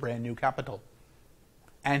build brand new capital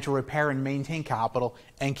and to repair and maintain capital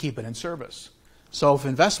and keep it in service. So if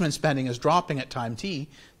investment spending is dropping at time t,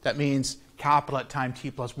 that means capital at time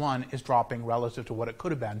t plus 1 is dropping relative to what it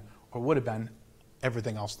could have been or would have been,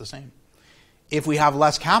 everything else the same. If we have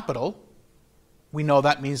less capital, we know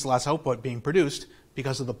that means less output being produced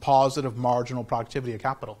because of the positive marginal productivity of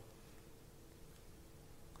capital.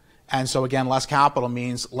 And so again, less capital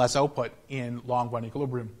means less output in long-run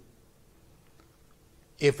equilibrium.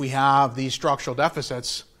 If we have these structural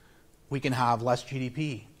deficits, we can have less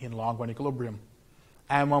GDP in long-run equilibrium.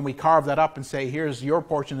 And when we carve that up and say, here's your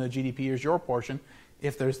portion of the GDP, here's your portion,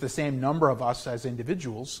 if there's the same number of us as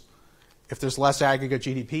individuals, if there's less aggregate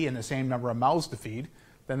GDP and the same number of mouths to feed,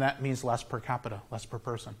 then that means less per capita, less per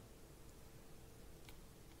person.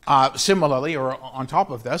 Similarly, or on top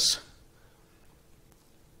of this,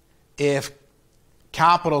 if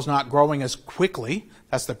capital is not growing as quickly,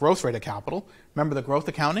 that's the growth rate of capital. Remember the growth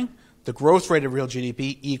accounting? The growth rate of real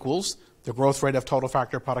GDP equals the growth rate of total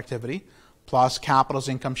factor productivity plus capital's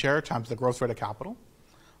income share times the growth rate of capital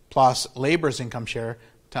plus labor's income share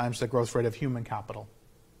times the growth rate of human capital.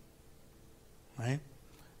 Right?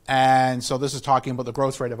 And so this is talking about the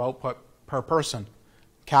growth rate of output per person,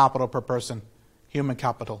 capital per person, human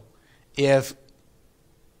capital. If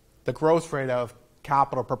the growth rate of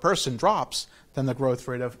capital per person drops, then the growth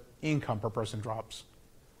rate of income per person drops.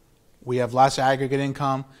 We have less aggregate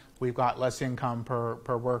income, we've got less income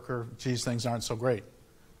per worker. These things aren't so great.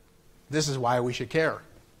 This is why we should care.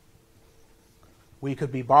 We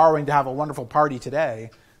could be borrowing to have a wonderful party today,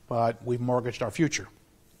 but we've mortgaged our future.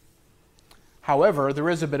 However, there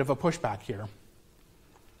is a bit of a pushback here.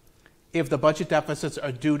 If the budget deficits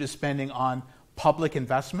are due to spending on public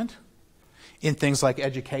investment in things like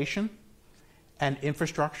education and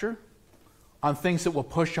infrastructure, on things that will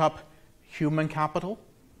push up human capital,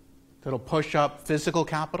 that'll push up physical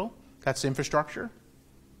capital, that's infrastructure,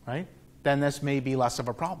 right? Then this may be less of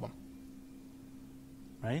a problem,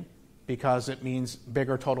 right? Because it means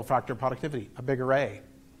bigger total factor productivity, a bigger A.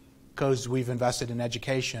 Because we've invested in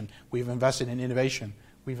education, we've invested in innovation,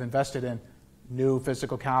 we've invested in new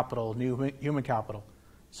physical capital, new human capital.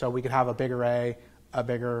 So we could have a bigger A, a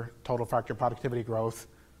bigger total factor productivity growth.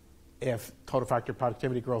 If total factor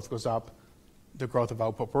productivity growth goes up, the growth of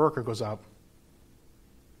output per worker goes up.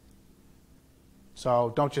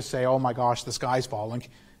 So don't just say, oh my gosh, the sky's falling.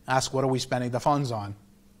 Ask, what are we spending the funds on?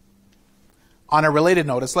 On a related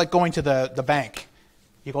note, it's like going to the bank.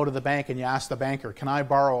 You go to the bank and you ask the banker, can I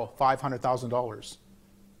borrow $500,000?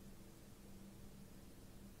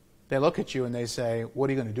 They look at you and they say, what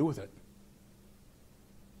are you going to do with it?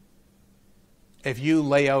 If you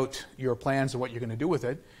lay out your plans of what you're going to do with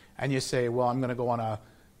it, and you say, well, I'm going to go on a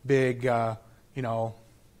big,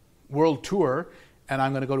 world tour, and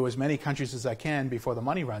I'm going to go to as many countries as I can before the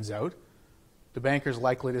money runs out, the banker's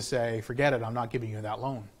likely to say, forget it, I'm not giving you that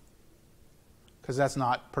loan. Because that's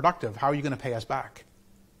not productive. How are you going to pay us back?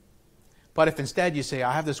 But if instead you say,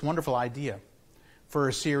 I have this wonderful idea for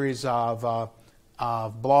a series of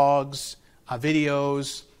blogs,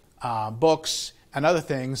 videos, books, and other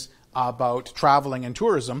things about traveling and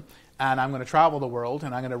tourism, and I'm going to travel the world,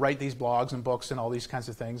 and I'm going to write these blogs and books and all these kinds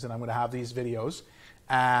of things, and I'm going to have these videos,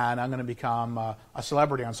 and I'm going to become a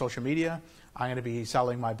celebrity on social media. I'm going to be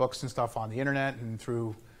selling my books and stuff on the internet and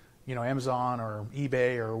through, Amazon or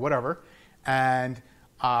eBay or whatever, and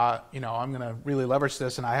I'm going to really leverage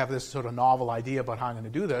this, and I have this sort of novel idea about how I'm going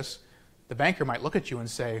to do this. The banker might look at you and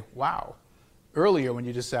say, wow, earlier when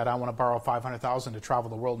you just said, I want to borrow $500,000 to travel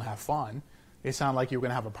the world and have fun, it sounded like you were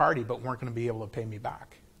going to have a party but weren't going to be able to pay me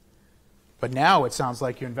back. But now it sounds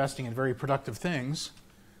like you're investing in very productive things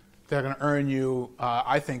that are going to earn you,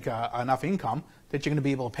 I think, enough income that you're going to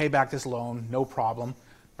be able to pay back this loan, no problem,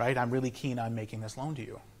 right? I'm really keen on making this loan to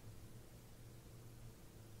you.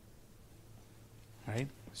 Right?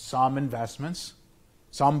 Some investments,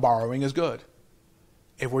 some borrowing is good.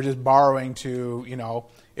 If we're just borrowing to,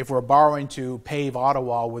 if we're borrowing to pave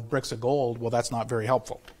Ottawa with bricks of gold, well, that's not very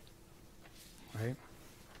helpful. Right?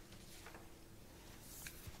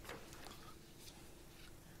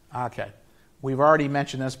 Okay. We've already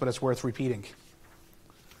mentioned this, but it's worth repeating.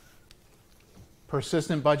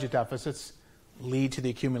 Persistent budget deficits lead to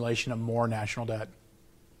the accumulation of more national debt.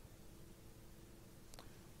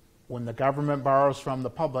 When the government borrows from the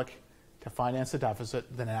public to finance the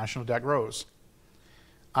deficit, the national debt grows.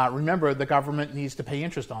 Remember, the government needs to pay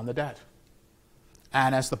interest on the debt.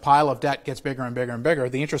 And as the pile of debt gets bigger and bigger and bigger,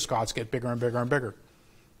 the interest costs get bigger and bigger and bigger.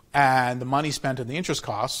 and the money spent on the interest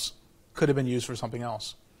costs could have been used for something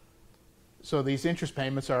else. So these interest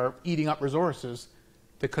payments are eating up resources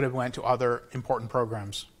that could have went to other important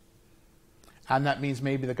programs. And that means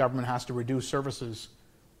maybe the government has to reduce services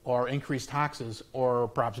or increase taxes or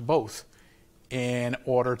perhaps both in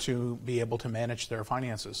order to be able to manage their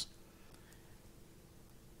finances.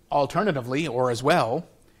 Alternatively, or as well,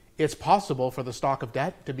 it's possible for the stock of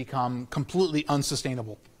debt to become completely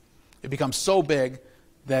unsustainable. It becomes so big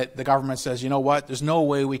that the government says, you know what, there's no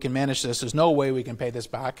way we can manage this, there's no way we can pay this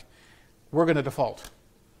back, we're going to default.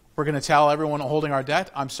 We're going to tell everyone holding our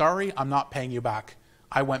debt, I'm sorry, I'm not paying you back.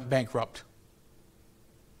 I went bankrupt.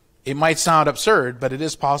 It might sound absurd, but it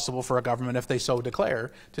is possible for a government, if they so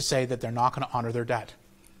declare, to say that they're not going to honor their debt.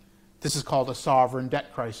 This is called a sovereign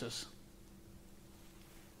debt crisis.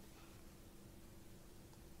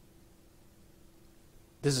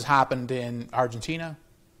 This has happened in Argentina.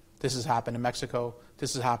 This has happened in Mexico.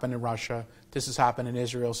 This has happened in Russia. This has happened in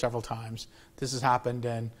Israel several times. This has happened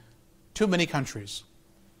in too many countries.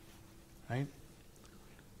 Right?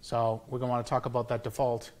 So we're going to want to talk about that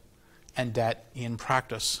default and debt in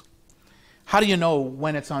practice. How do you know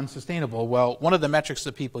when it's unsustainable? Well, one of the metrics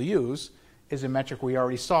that people use is a metric we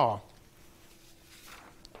already saw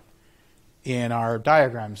in our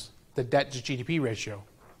diagrams, the debt to GDP ratio.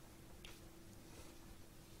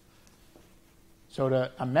 So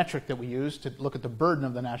a metric that we use to look at the burden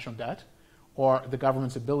of the national debt or the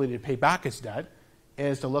government's ability to pay back its debt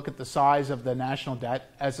is to look at the size of the national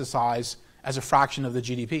debt as a fraction of the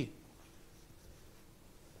GDP.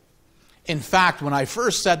 In fact, when I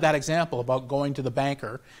first said that example about going to the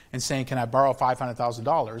banker and saying, can I borrow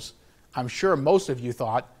 $500,000, I'm sure most of you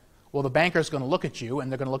thought, well, the banker's going to look at you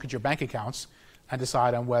and they're going to look at your bank accounts and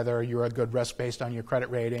decide on whether you're a good risk based on your credit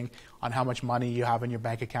rating, on how much money you have in your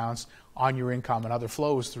bank accounts, on your income and other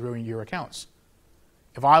flows through your accounts.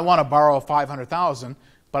 If I want to borrow $500,000,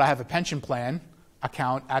 but I have a pension plan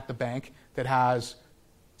account at the bank that has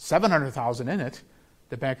 $700,000 in it,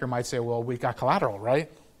 the banker might say, well, we've got collateral,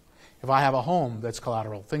 right? If I have a home that's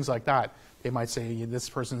collateral, things like that, they might say this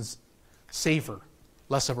person's safer,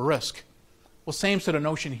 less of a risk. Well, same sort of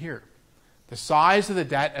notion here. The size of the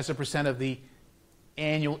debt as a percent of the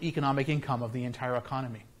annual economic income of the entire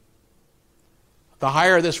economy. The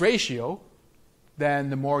higher this ratio, then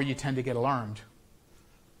the more you tend to get alarmed.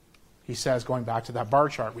 He says, going back to that bar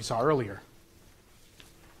chart we saw earlier.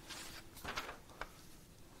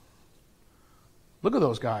 Look at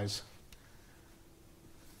those guys.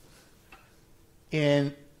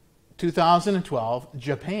 In 2012,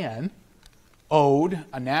 Japan owed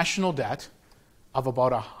a national debt of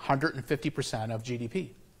about 150% of GDP.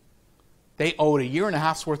 They owed a year and a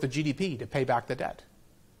half's worth of GDP to pay back the debt.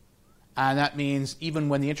 And that means even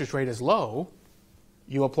when the interest rate is low,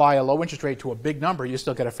 you apply a low interest rate to a big number, you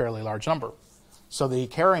still get a fairly large number. So the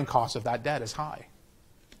carrying cost of that debt is high.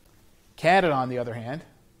 Canada, on the other hand,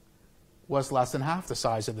 was less than half the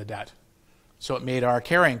size of the debt. So it made our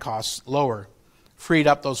carrying costs lower, freed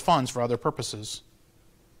up those funds for other purposes.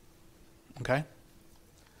 Okay?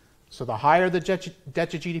 So the higher the debt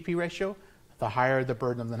to GDP ratio, the higher the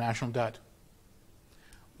burden of the national debt.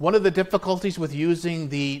 One of the difficulties with using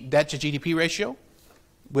the debt to GDP ratio,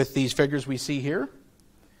 with these figures we see here,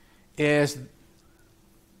 is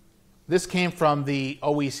this came from the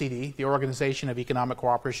OECD, the Organization of Economic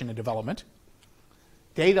Cooperation and Development.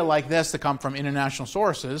 Data like this that come from international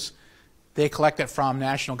sources, they collect it from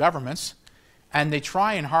national governments, and they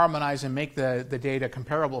try and harmonize and make the data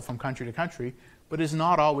comparable from country to country, but is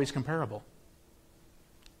not always comparable.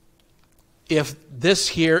 If this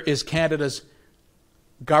here is Canada's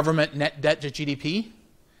government net debt to GDP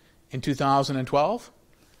in 2012,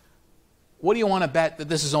 what do you want to bet that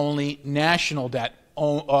this is only national debt,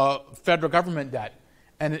 federal government debt,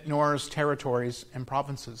 and it ignores territories and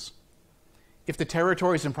provinces? If the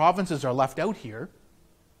territories and provinces are left out here,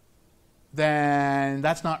 then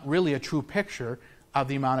that's not really a true picture of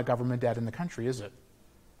the amount of government debt in the country, is it?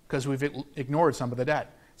 Because we've ignored some of the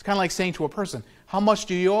debt. It's kind of like saying to a person, how much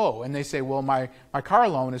do you owe? And they say, well, my car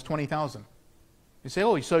loan is $20,000. You say,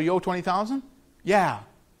 oh, so you owe $20,000? Yeah.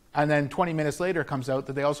 And then 20 minutes later it comes out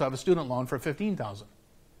that they also have a student loan for $15,000.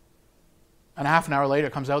 And half an hour later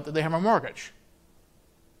it comes out that they have a mortgage.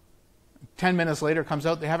 10 minutes later it comes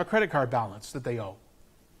out they have a credit card balance that they owe.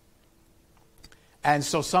 And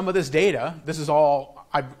so some of this data, this is all,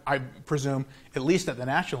 I presume, at least at the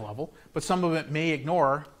national level, but some of it may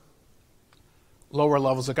ignore lower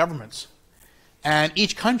levels of governments. And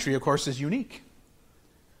each country, of course, is unique.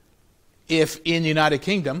 If in the United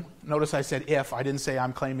Kingdom, notice I said if, I didn't say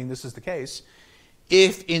I'm claiming this is the case,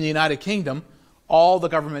 if in the United Kingdom all the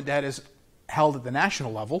government debt is held at the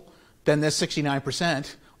national level, then this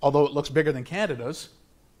 69%, although it looks bigger than Canada's,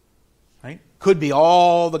 right, could be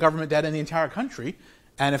all the government debt in the entire country.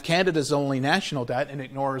 And if Canada's only national debt and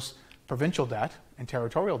ignores provincial debt and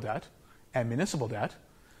territorial debt and municipal debt,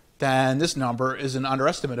 then this number is an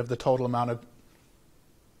underestimate of the total amount of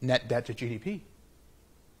net debt to GDP.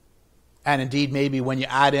 And indeed, maybe when you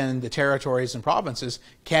add in the territories and provinces,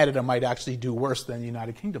 Canada might actually do worse than the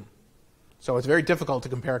United Kingdom. So it's very difficult to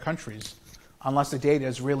compare countries unless the data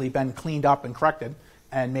has really been cleaned up and corrected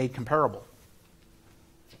and made comparable.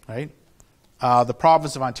 Right? The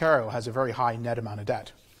province of Ontario has a very high net amount of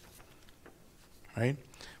debt. Right?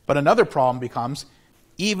 But another problem becomes,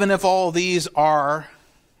 even if all these are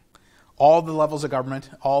all the levels of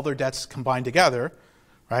government, all their debts combined together,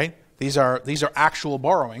 right? These are actual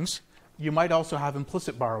borrowings. You might also have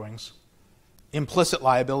implicit borrowings, implicit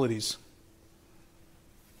liabilities.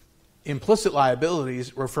 Implicit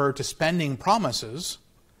liabilities refer to spending promises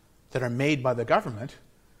that are made by the government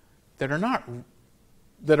that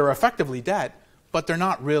are effectively debt, but they're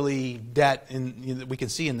not really debt we can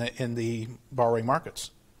see in the borrowing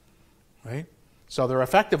markets, right? So they're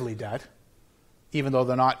effectively debt, even though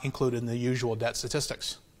they're not included in the usual debt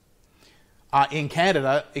statistics. In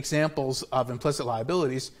Canada, examples of implicit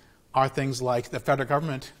liabilities are things like the federal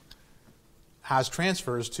government has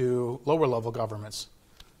transfers to lower level governments,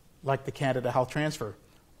 like the Canada Health Transfer,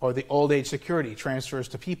 or the Old Age Security transfers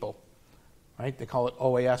to people, right? They call it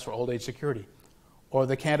OAS, or Old Age Security. Or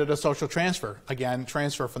the Canada Social Transfer, again,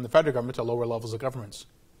 transfer from the federal government to lower levels of governments.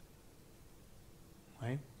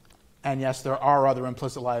 Right? And yes, there are other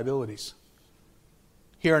implicit liabilities.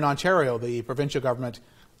 Here in Ontario, the provincial government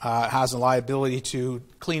has a liability to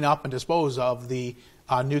clean up and dispose of the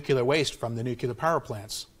nuclear waste from the nuclear power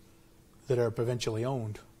plants that are provincially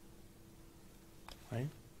owned. Right?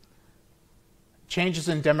 Changes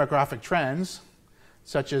in demographic trends,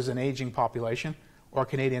 such as an aging population or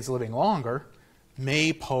Canadians living longer,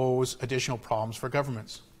 may pose additional problems for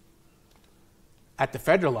governments. At the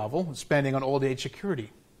federal level, spending on old age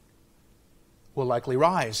security will likely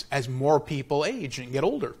rise as more people age and get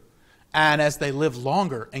older, and as they live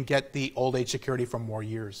longer and get the old age security for more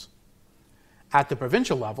years. At the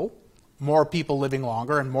provincial level, more people living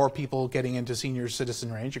longer and more people getting into senior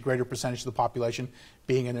citizen range, a greater percentage of the population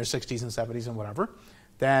being in their 60s and 70s and whatever,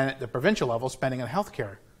 then at the provincial level, spending on health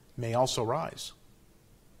care may also rise.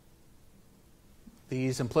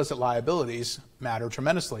 These implicit liabilities matter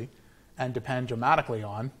tremendously and depend dramatically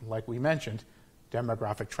on, like we mentioned,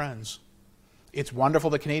 demographic trends. It's wonderful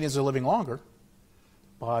that Canadians are living longer,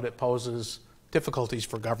 but it poses difficulties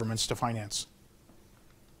for governments to finance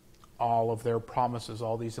all of their promises,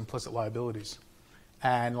 all these implicit liabilities.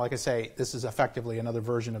 And like I say, this is effectively another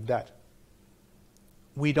version of debt.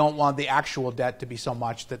 We don't want the actual debt to be so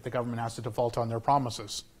much that the government has to default on their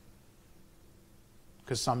promises,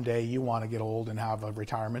 because someday you want to get old and have a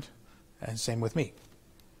retirement, and same with me.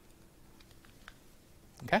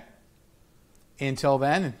 Okay? Until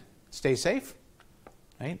then, stay safe,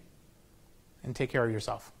 right? And take care of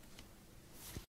yourself.